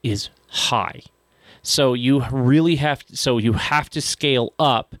day is high. So you really have to scale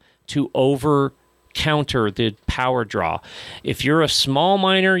up to counter the power draw. If you're a small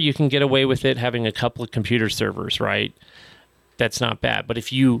miner, you can get away with it having a couple of computer servers, right? That's not bad. But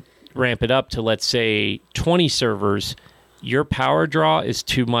if you ramp it up to, let's say, 20 servers, your power draw is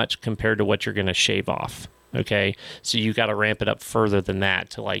too much compared to what you're going to shave off. Okay, so you got to ramp it up further than that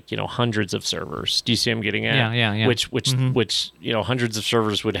to hundreds of servers. Do you see what I'm getting at? Yeah. Which hundreds of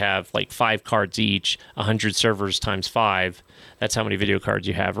servers would have 5 cards each. 100 servers times 5. That's how many video cards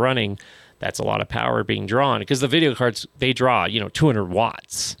you have running. That's a lot of power being drawn because the video cards, they draw 200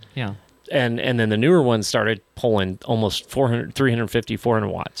 watts. Yeah. and then the newer ones started pulling almost 400, 350, 400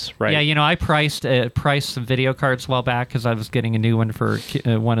 watts, right? Yeah, I priced some video cards a while back because I was getting a new one for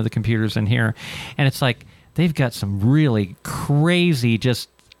one of the computers in here, and it's like they've got some really crazy, just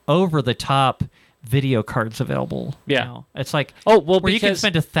over the top video cards available. Yeah. Now. It's like where you can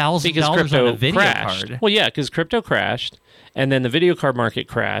spend $1,000 on a video card. Well, yeah, because crypto crashed, and then the video card market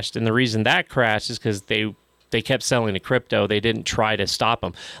crashed, and the reason that crashed is because they kept selling to crypto. They didn't try to stop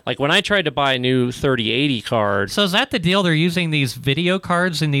them. Like when I tried to buy a new 3080 card. So is that the deal? They're using these video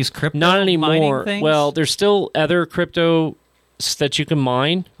cards in these crypto not anymore. mining things? Well, there's still other crypto that you can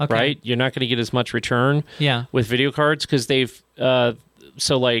mine, Okay. right? You're not going to get as much return with video cards because they've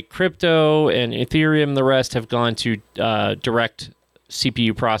so like crypto and Ethereum and the rest have gone to direct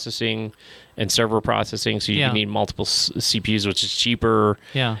CPU processing and server processing. So you need multiple CPUs, which is cheaper.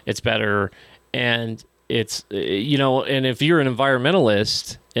 Yeah. It's better. And it's, and if you're an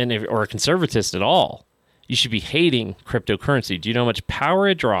environmentalist or a conservatist at all, you should be hating cryptocurrency. Do you know how much power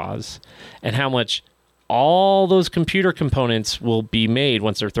it draws and how much all those computer components will be made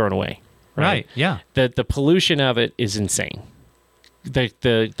once they're thrown away? Right. Yeah. The pollution of it is insane.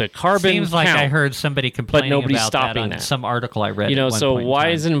 The carbon seems like count, I heard somebody complaining nobody's about that stopping on that. some article I read. At one so point in why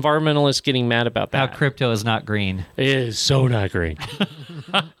time. is an environmentalist getting mad about that? How crypto is not green? It is so not green.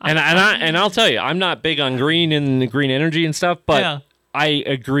 and I'll tell you, I'm not big on green and green energy and stuff, but Yeah. I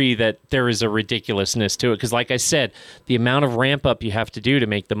agree that there is a ridiculousnnorth to it because, like I said, the amount of ramp up you have to do to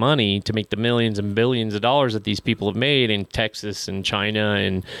make the money, to make the millions and billions of dollars that these people have made in Texas and China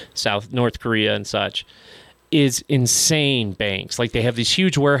and North Korea and such, is insane. Banks, like they have these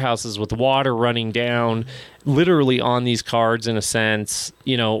huge warehouses with water running down literally on these cards in a sense,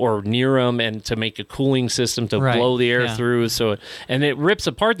 or near them, and to make a cooling system to Right, blow the air yeah. through. And it rips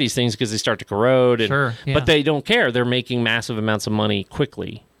apart these things because they start to corrode. Sure, yeah. But they don't care. They're making massive amounts of money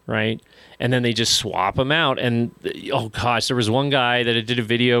quickly, right? And then they just swap them out. And oh gosh, there was one guy that did a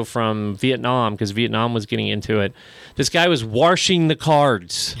video from Vietnam because Vietnam was getting into it. This guy was washing the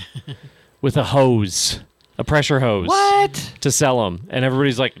cards with a hose. A pressure hose. What? To sell them. And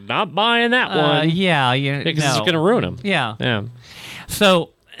everybody's like, not buying that one. Yeah. Because it's going to ruin them. Yeah. Yeah.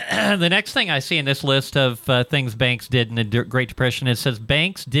 So the next thing I see in this list of things banks did in the Great Depression, it says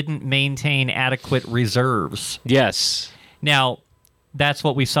banks didn't maintain adequate reserves. Yes. Now, that's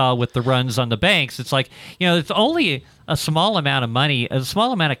what we saw with the runs on the banks. It's like, it's only a small amount of money, a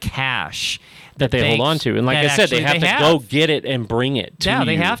small amount of cash that they hold on to. And like I said, they have to go get it and bring it to Yeah,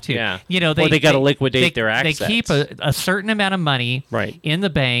 they you. have to. Yeah. Or they got to liquidate their assets. They keep a certain amount of money in the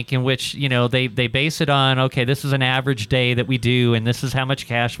bank in which, they base it on, okay, this is an average day that we do, and this is how much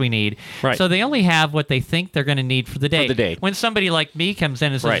cash we need. Right. So they only have what they think they're going to need for the day. When somebody like me comes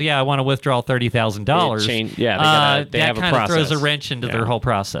in and says, I want to withdraw $30,000, they have a kind of process. throws a wrench into their whole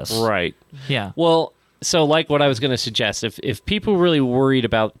process. Right. Yeah. Well, so like what I was going to suggest, if people really worried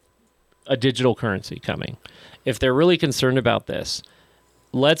about a digital currency coming, if they're really concerned about this,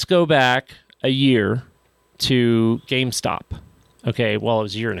 let's go back a year to GameStop. Okay, well, it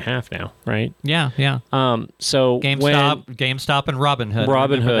was a year and a half now, right? Yeah. So GameStop and Robinhood.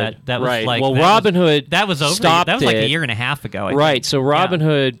 Robinhood, that was right? like well, Robinhood that was over. Stopped that was like it. a year and a half ago. I Right. think. So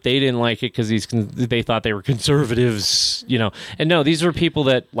Robinhood, they didn't like it because they thought they were conservatives, And no, these were people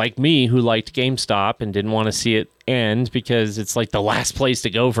that, like me, who liked GameStop and didn't want to see it end because it's like the last place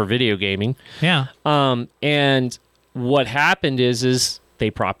to go for video gaming. Yeah. And what happened is they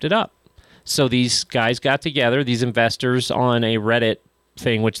propped it up. So these guys got together, these investors, on a Reddit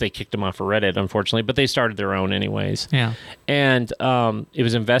thing, which they kicked them off of Reddit, unfortunately, but they started their own anyways. Yeah. And it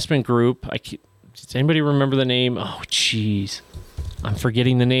was investment group. Does anybody remember the name? Oh, jeez. I'm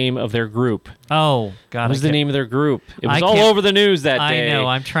forgetting the name of their group. Oh, God. What was the name of their group? It was I all can't- over the news that I day. know.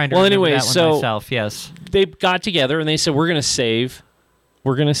 I'm trying to remember that one myself. Yes. They got together and they said, we're going to save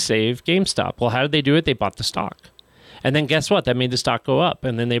GameStop. Well, how did they do it? They bought the stock. And then guess what? That made the stock go up.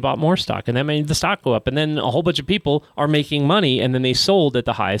 And then they bought more stock. And that made the stock go up. And then a whole bunch of people are making money. And then they sold at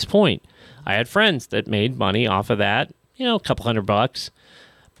the highest point. I had friends that made money off of that, a couple $100.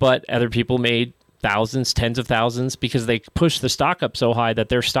 But other people made thousands, tens of thousands, because they pushed the stock up so high that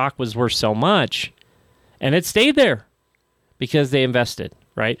their stock was worth so much. And it stayed there because they invested,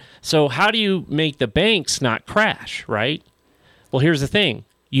 right? So how do you make the banks not crash, right? Well, here's the thing.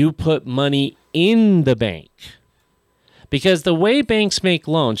 You put money in the bank. Because the way banks make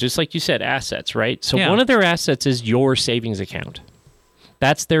loans, just like you said, assets, right? So one of their assets is your savings account.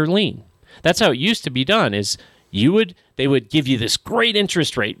 That's their lien. That's how it used to be done, is they would give you this great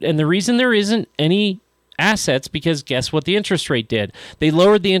interest rate. And the reason there isn't any assets, because guess what the interest rate did? They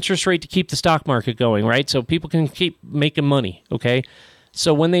lowered the interest rate to keep the stock market going, right? So people can keep making money, okay?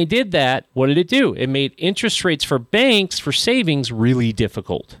 So when they did that, what did it do? It made interest rates for banks for savings really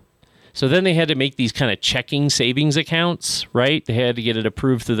difficult. So then they had to make these kind of checking savings accounts, right? They had to get it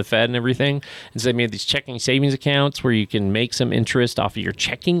approved through the Fed and everything. And so they made these checking savings accounts where you can make some interest off of your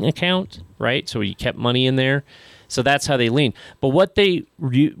checking account, right? So you kept money in there. So that's how they lean. But what they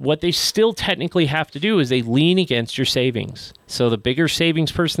still technically have to do is they lean against your savings. So the bigger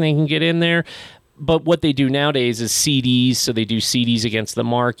savings person they can get in there. But what they do nowadays is CDs. So they do CDs against the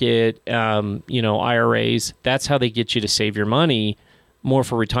market, IRAs. That's how they get you to save your money more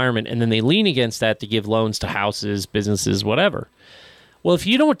for retirement, and then they lean against that to give loans to houses, businesses, whatever. Well, if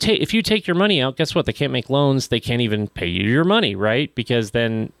you take your money out, guess what? They can't make loans. They can't even pay you your money, right? Because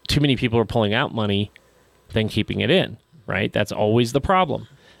then too many people are pulling out money than keeping it in, right? That's always the problem.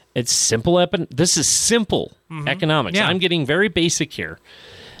 It's simple. This is simple economics. Yeah. I'm getting very basic here.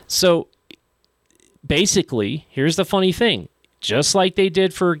 So basically, here's the funny thing. Just like they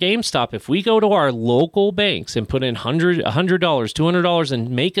did for GameStop, if we go to our local banks and put in $100, $200 and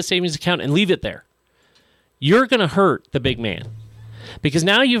make a savings account and leave it there, you're going to hurt the big man. Because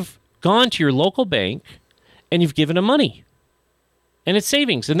now you've gone to your local bank and you've given them money. And it's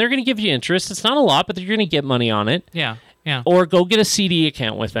savings. And they're going to give you interest. It's not a lot, but you're going to get money on it. Yeah. Or go get a CD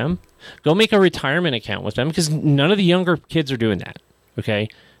account with them. Go make a retirement account with them, because none of the younger kids are doing that. Okay?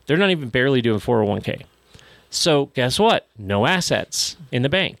 They're not even barely doing 401k. So guess what? No assets in the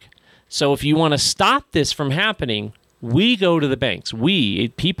bank. So if you want to stop this from happening, we go to the banks.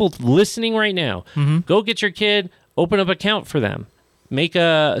 People listening right now, go get your kid, open up an account for them. Make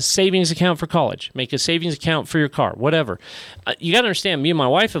a savings account for college. Make a savings account for your car, whatever. You got to understand, me and my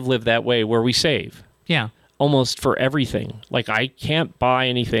wife have lived that way where we save. Yeah. Almost for everything. Like, I can't buy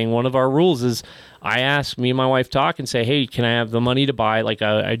anything. One of our rules is me and my wife talk and say, hey, can I have the money to buy? Like,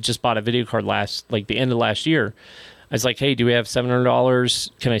 I just bought a video card the end of last year. I was like, hey, do we have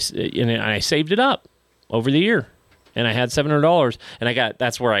 $700? And I saved it up over the year. And I had $700. And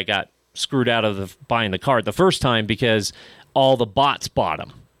that's where I got screwed out of buying the card the first time, because all the bots bought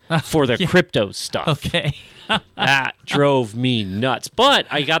them for their crypto stuff. Okay. That drove me nuts. But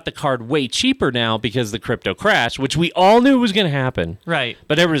I got the card way cheaper now because the crypto crashed, which we all knew was going to happen. Right.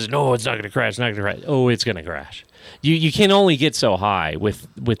 But everyone's, no, it's not going to crash. It's not going to crash. Oh, it's going to crash. You can only get so high with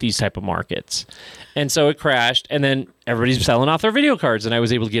these type of markets. And so it crashed, and then everybody's selling off their video cards, and I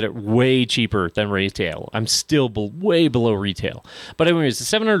was able to get it way cheaper than retail. I'm still way below retail. But anyways, the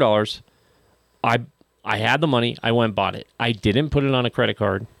 $700, I had the money. I went and bought it. I didn't put it on a credit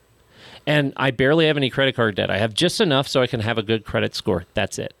card. And I barely have any credit card debt. I have just enough so I can have a good credit score.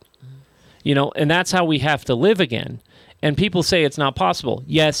 That's it. And that's how we have to live again. And people say it's not possible.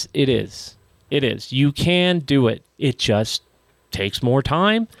 Yes, it is. It is. You can do it. It just takes more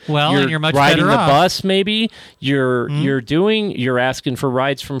time. Well, and you're much riding better the off. bus, maybe. You're asking for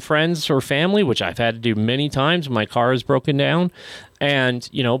rides from friends or family, which I've had to do many times. My car is broken down. And,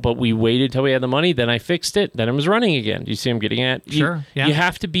 but we waited till we had the money. Then I fixed it. Then it was running again. Do you see what I'm getting at? Sure. Yeah. You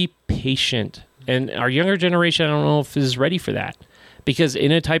have to be patient. And our younger generation, I don't know if is ready for that. Because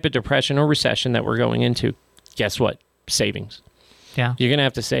in a type of depression or recession that we're going into, guess what? Savings. Yeah. You're going to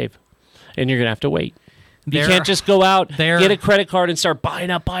have to save. And you're going to have to wait. You can't just go out, get a credit card, and start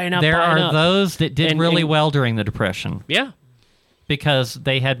buying up. There are those that did really well during the Depression. Yeah. Because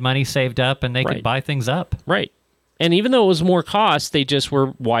they had money saved up and they could buy things up. Right. And even though it was more cost, they just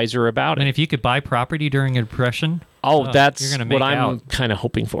were wiser about it. And if you could buy property during a Depression, that's you're gonna make what I'm out. kind of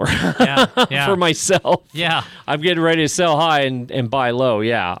hoping for. Yeah. For myself. Yeah. I'm getting ready to sell high and buy low.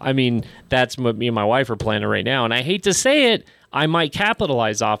 Yeah. I mean, that's what me and my wife are planning right now. And I hate to say it, I might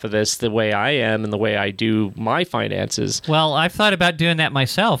capitalize off of this the way I am and the way I do my finances. Well, I've thought about doing that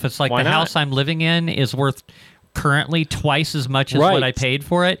myself. It's like Why the not? house I'm living in is worth currently twice as much as what I paid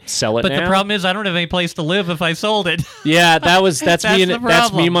for it. Sell it But now? the problem is I don't have any place to live if I sold it. Yeah, that's me the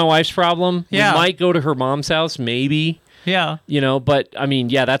that's me and my wife's problem. Yeah. We might go to her mom's house, maybe. Yeah. But I mean,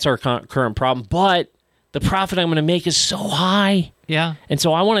 yeah, that's our current problem. But the profit I'm going to make is so high. Yeah. And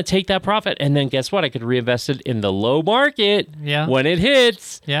so I want to take that profit, and then guess what? I could reinvest it in the low market. Yeah. When it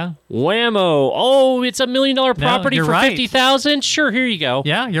hits. Yeah. Whammo. Oh, it's $1 million property you're for right. $50,000? Sure, here you go.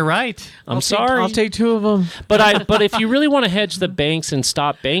 Yeah, you're right. I'm sorry. I'll take two of them. But if you really want to hedge the banks and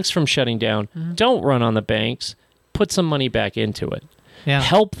stop banks from shutting down, don't run on the banks. Put some money back into it. Yeah.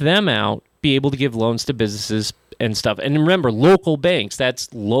 Help them out, be able to give loans to businesses and stuff. And remember, local banks.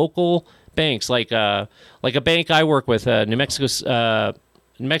 That's local banks, like a bank I work with, New Mexico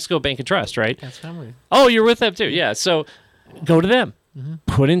Bank and Trust, right? That's family. Oh, you're with them too. Yeah. So go to them.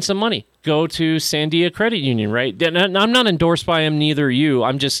 Put in some money. Go to Sandia Credit Union, right? I'm not endorsed by them, neither are you.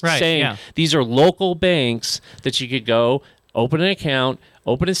 I'm just saying these are local banks that you could go. open an account,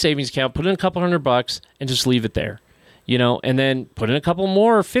 open a savings account, put in a couple $100 and just leave it there. And then put in a couple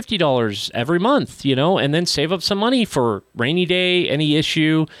more $50 every month, and then save up some money for rainy day, any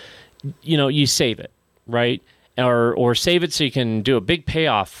issue, you save it, right? Or save it so you can do a big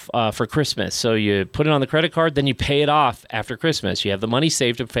payoff for Christmas. So you put it on the credit card, then you pay it off after Christmas. You have the money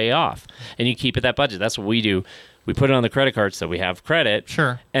saved to pay off, and you keep it that budget. That's what we do. We put it on the credit card so we have credit.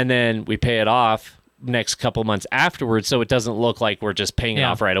 Sure. And then we pay it off next couple months afterwards so it doesn't look like we're just paying it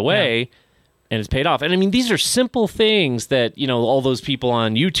off right away. Yeah. And it's paid off. And I mean, these are simple things that, all those people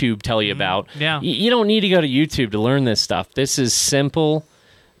on YouTube tell you about. Yeah. You don't need to go to YouTube to learn this stuff. This is simple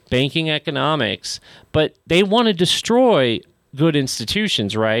banking economics, but they want to destroy good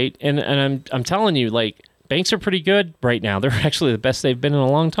institutions, right? And I'm telling you, like, banks are pretty good right now. They're actually the best they've been in a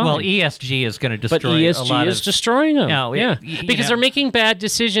long time. Well, ESG is going to destroy but ESG a lot is destroying them. No, because they're making bad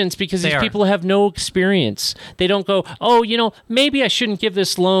decisions because these people have no experience. They don't go, maybe I shouldn't give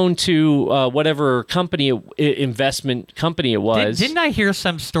this loan to whatever company, investment company it was. Didn't I hear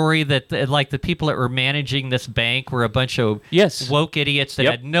some story that like the people that were managing this bank were a bunch of woke idiots that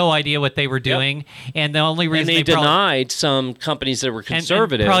had no idea what they were doing, and the only reason they denied some companies that were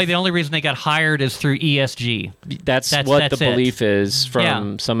conservative. And probably the only reson they got hired is through ESG. That's what the belief is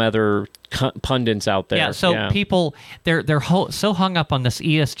from some other pundits out there. Yeah, so people they're so hung up on this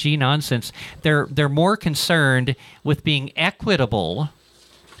ESG nonsense. They're more concerned with being equitable,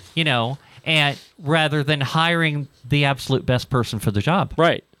 and rather than hiring the absolute best person for the job.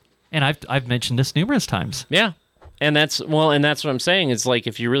 Right. And I've mentioned this numerous times. Yeah. And that's what I'm saying. It's like,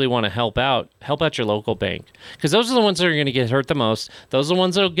 if you really want to help out your local bank, because those are the ones that are going to get hurt the most. Those are the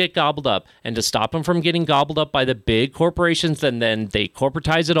ones that will get gobbled up. And to stop them from getting gobbled up by the big corporations, and then they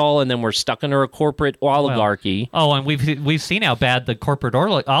corporatize it all, and then we're stuck under a corporate oligarchy. And we've seen how bad the corporate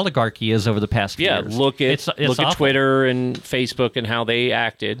oligarchy is over the past few years. Look at Twitter and Facebook and how they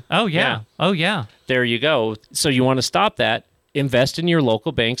acted. Oh yeah. There you go. So you want to stop that. Invest in your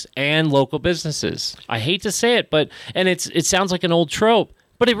local banks and local businesses. I hate to say it, and it sounds like an old trope,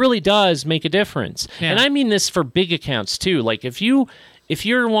 but it really does make a difference. Yeah. And I mean this for big accounts too. Like if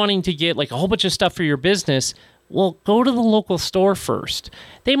you're wanting to get like a whole bunch of stuff for your business, well, go to the local store first.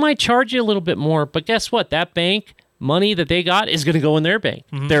 They might charge you a little bit more, but guess what? That bank money that they got is going to go in their bank,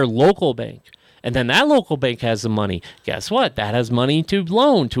 their local bank. And then that local bank has the money. Guess what? That has money to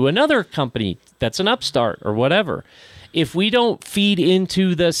loan to another company that's an upstart or whatever. If we don't feed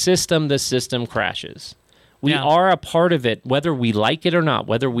into the system crashes. We are a part of it, whether we like it or not,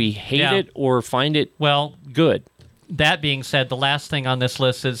 whether we hate it or find it good. That being said, the last thing on this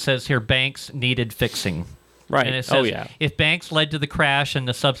list, it says here, banks needed fixing. Right. And it says, if banks led to the crash and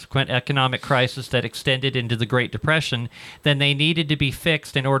the subsequent economic crisis that extended into the Great Depression, then they needed to be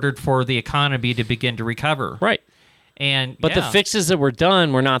fixed in order for the economy to begin to recover. Right. But the fixes that were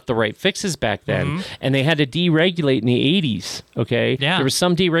done were not the right fixes back then. And they had to deregulate in the 80s, okay? Yeah. There were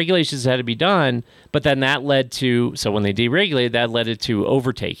some deregulations that had to be done, but then that led to, so when they deregulated, that led it to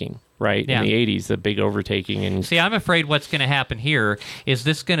overtaking, right? Yeah. In the 80s, the big overtaking. And see, I'm afraid what's going to happen here is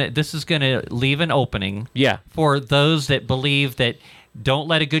this is going to leave an opening for those that believe that don't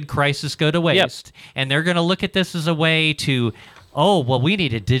let a good crisis go to waste. Yep. And they're going to look at this as a way to, we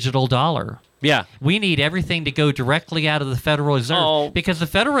need a digital dollar. Yeah. We need everything to go directly out of the Federal Reserve because the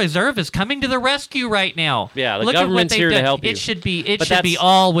Federal Reserve is coming to the rescue right now. Yeah, the government's here to help you. It should be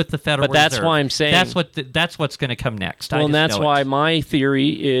all with the Federal Reserve. But that's why I'm saying that's what's going to come next. Well, and that's why my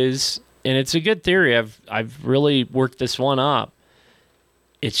theory is, and it's a good theory. I've really worked this one up.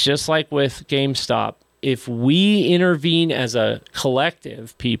 It's just like with GameStop. If we intervene as a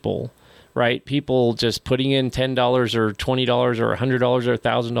collective people, right? People just putting in $10 or $20 or $100 or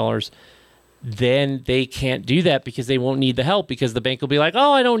 $1,000, then they can't do that because they won't need the help because the bank will be like,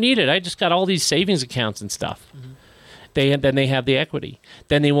 I don't need it. I just got all these savings accounts and stuff. Then they have the equity.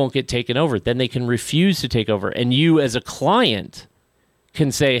 Then they won't get taken over. Then they can refuse to take over. And you as a client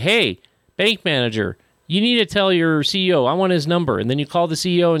can say, hey, bank manager, you need to tell your CEO, I want his number. And then you call the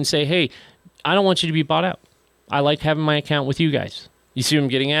CEO and say, hey, I don't want you to be bought out. I like having my account with you guys. You see what I'm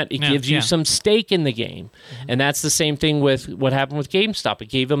getting at? It gives you some stake in the game. And that's the same thing with what happened with GameStop. It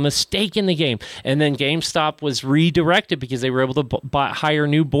gave them a stake in the game. And then GameStop was redirected because they were able to hire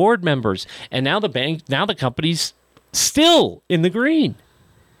new board members. And now the company's still in the green.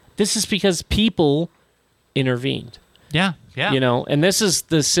 This is because people intervened. Yeah. And this is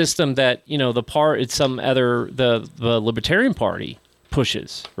the system that, the Libertarian Party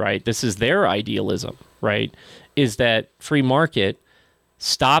pushes, right? This is their idealism, right? Is that free market.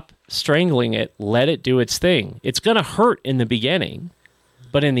 Stop strangling it. Let it do its thing. It's going to hurt in the beginning,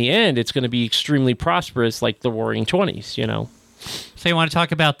 But in the end, it's going to be extremely prosperous, like the Roaring 20s, So you want to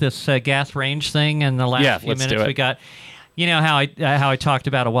talk about this gas range thing in the last few let's minutes do it. we got? You know how I talked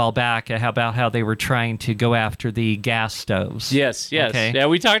about a while back about how they were trying to go after the gas stoves. Yes. Okay. Yeah,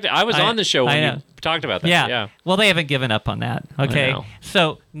 we talked. I was on the show when know. you talked about that. Yeah. Well, they haven't given up on that. Okay. know.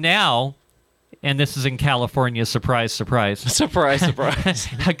 So now, and this is in California, surprise, surprise. Surprise.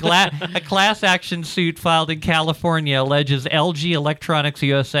 A class action suit filed in California alleges LG Electronics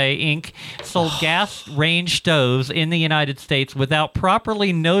USA Inc. sold gas range stoves in the United States without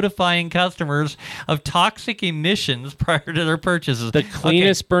properly notifying customers of toxic emissions prior to their purchases. The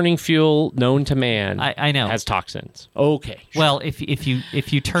cleanest burning fuel known to man I know. has toxins. Okay. Well, if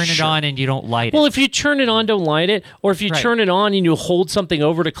you turn it on and you don't light it. Well, if you turn it on, don't light it. Or if you Right. turn it on and you hold something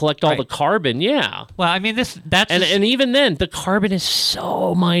over to collect all Right. the carbon, yeah. Well, I mean that's And even then, the carbon is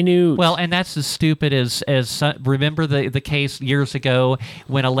so minute. well, and that's as stupid as remember the case years ago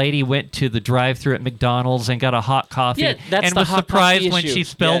when a lady went to the drive-thru at McDonald's and got a hot coffee Yeah, that's and the was hot surprised coffee when issue. she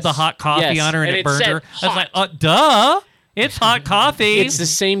spilled the Yes. hot coffee Yes. on her and, And it it burned said her. I was like, hot. duh, it's hot coffee. It's the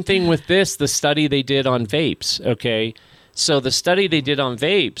same thing with the study they did on vapes, okay? So the study they did on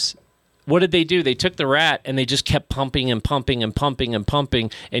vapes, what did they do? They took the rat and they just kept pumping and pumping and pumping and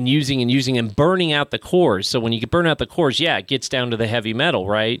pumping and using and burning out the cores. So when you burn out the cores, yeah, it gets down to the heavy metal,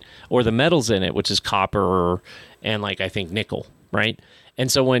 right? Or the metals in it, which is copper and I think nickel, right?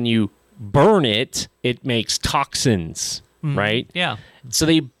 And so when you burn it, it makes toxins, right? Yeah. So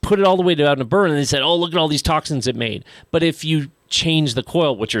they put it all the way down to burn, and they said, "Oh, look at all these toxins it made." But if you change the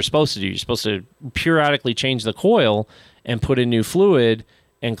coil, what you're supposed to do, you're supposed to periodically change the coil and put in new fluid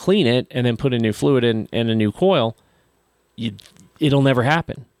and clean it, and then put a new fluid in and a new coil. It'll never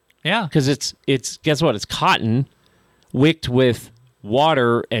happen Yeah. because it's guess what? It's cotton wicked with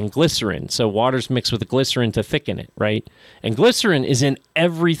water and glycerin. So water's mixed with the glycerin to thicken it, right? And glycerin is in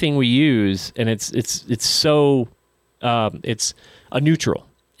everything we use, and it's so it's a neutral.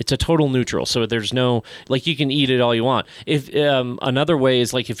 It's a total neutral. So there's no, you can eat it all you want. If another way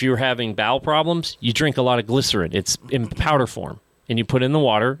is if you're having bowel problems, you drink a lot of glycerin. It's in powder form, and you put in the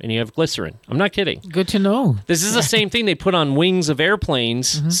water, and you have glycerin. I'm not kidding. Good to know. This is the same thing they put on wings of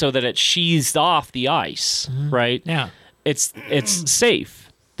airplanes so that it sheathes off the ice, right? Yeah. It's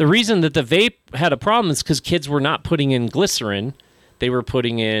safe. The reason that the vape had a problem is because kids were not putting in glycerin; they were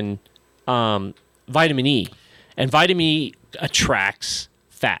putting in vitamin E, and vitamin E attracts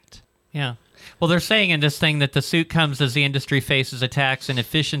fat. Yeah. Well, they're saying in this thing that the suit comes as the industry faces attacks and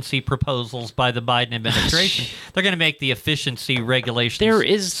efficiency proposals by the Biden administration. They're going to make the efficiency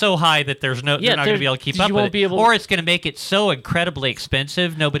regulations so high that they're not going to be able to keep up with it. Or it's going to make it so incredibly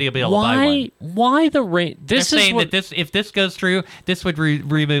expensive, nobody will be able to buy one. Why the range? They're saying that if this goes through, this would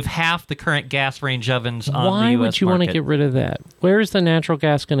remove half the current gas range ovens on the U.S. Why would you want to get rid of that? Where is the natural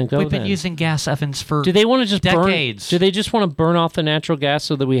gas going to go? We've been using gas ovens for do they want to just decades. Do they just want to burn off the natural gas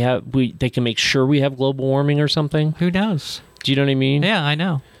so that they can make sure we have global warming or something? Who knows? Do you know what I mean? Yeah, I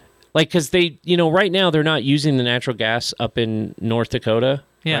know. Because they, right now they're not using the natural gas up in North Dakota.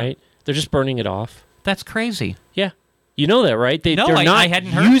 Yeah. Right? They're just burning it off. That's crazy. Yeah. You know that, right? They're not I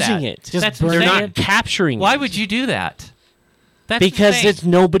hadn't heard using that. it. That's They're insane. not capturing it. Why would you do that? That's because insane.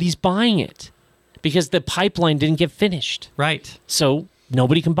 nobody's buying it. Because the pipeline didn't get finished. Right. So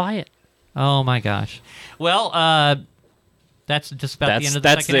nobody can buy it. Oh my gosh. Well, that's just about the end of the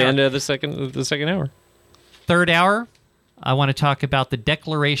That's second the hour. end of the second hour. Third hour, I want to talk about the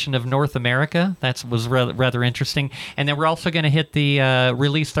Declaration of North America. That was rather interesting. And then we're also going to hit the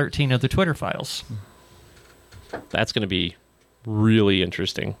Release 13 of the Twitter files. That's going to be really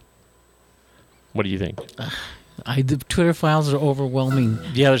interesting. What do you think? The Twitter files are overwhelming.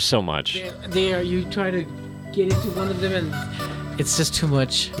 Yeah, there's so much. They are. You try to get into one of them, and it's just too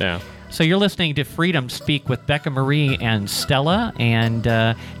much. Yeah. So you're listening to Freedom Speak with Becca Marie and Stella. And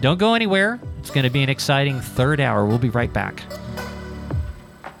don't go anywhere. It's going to be an exciting third hour. We'll be right back.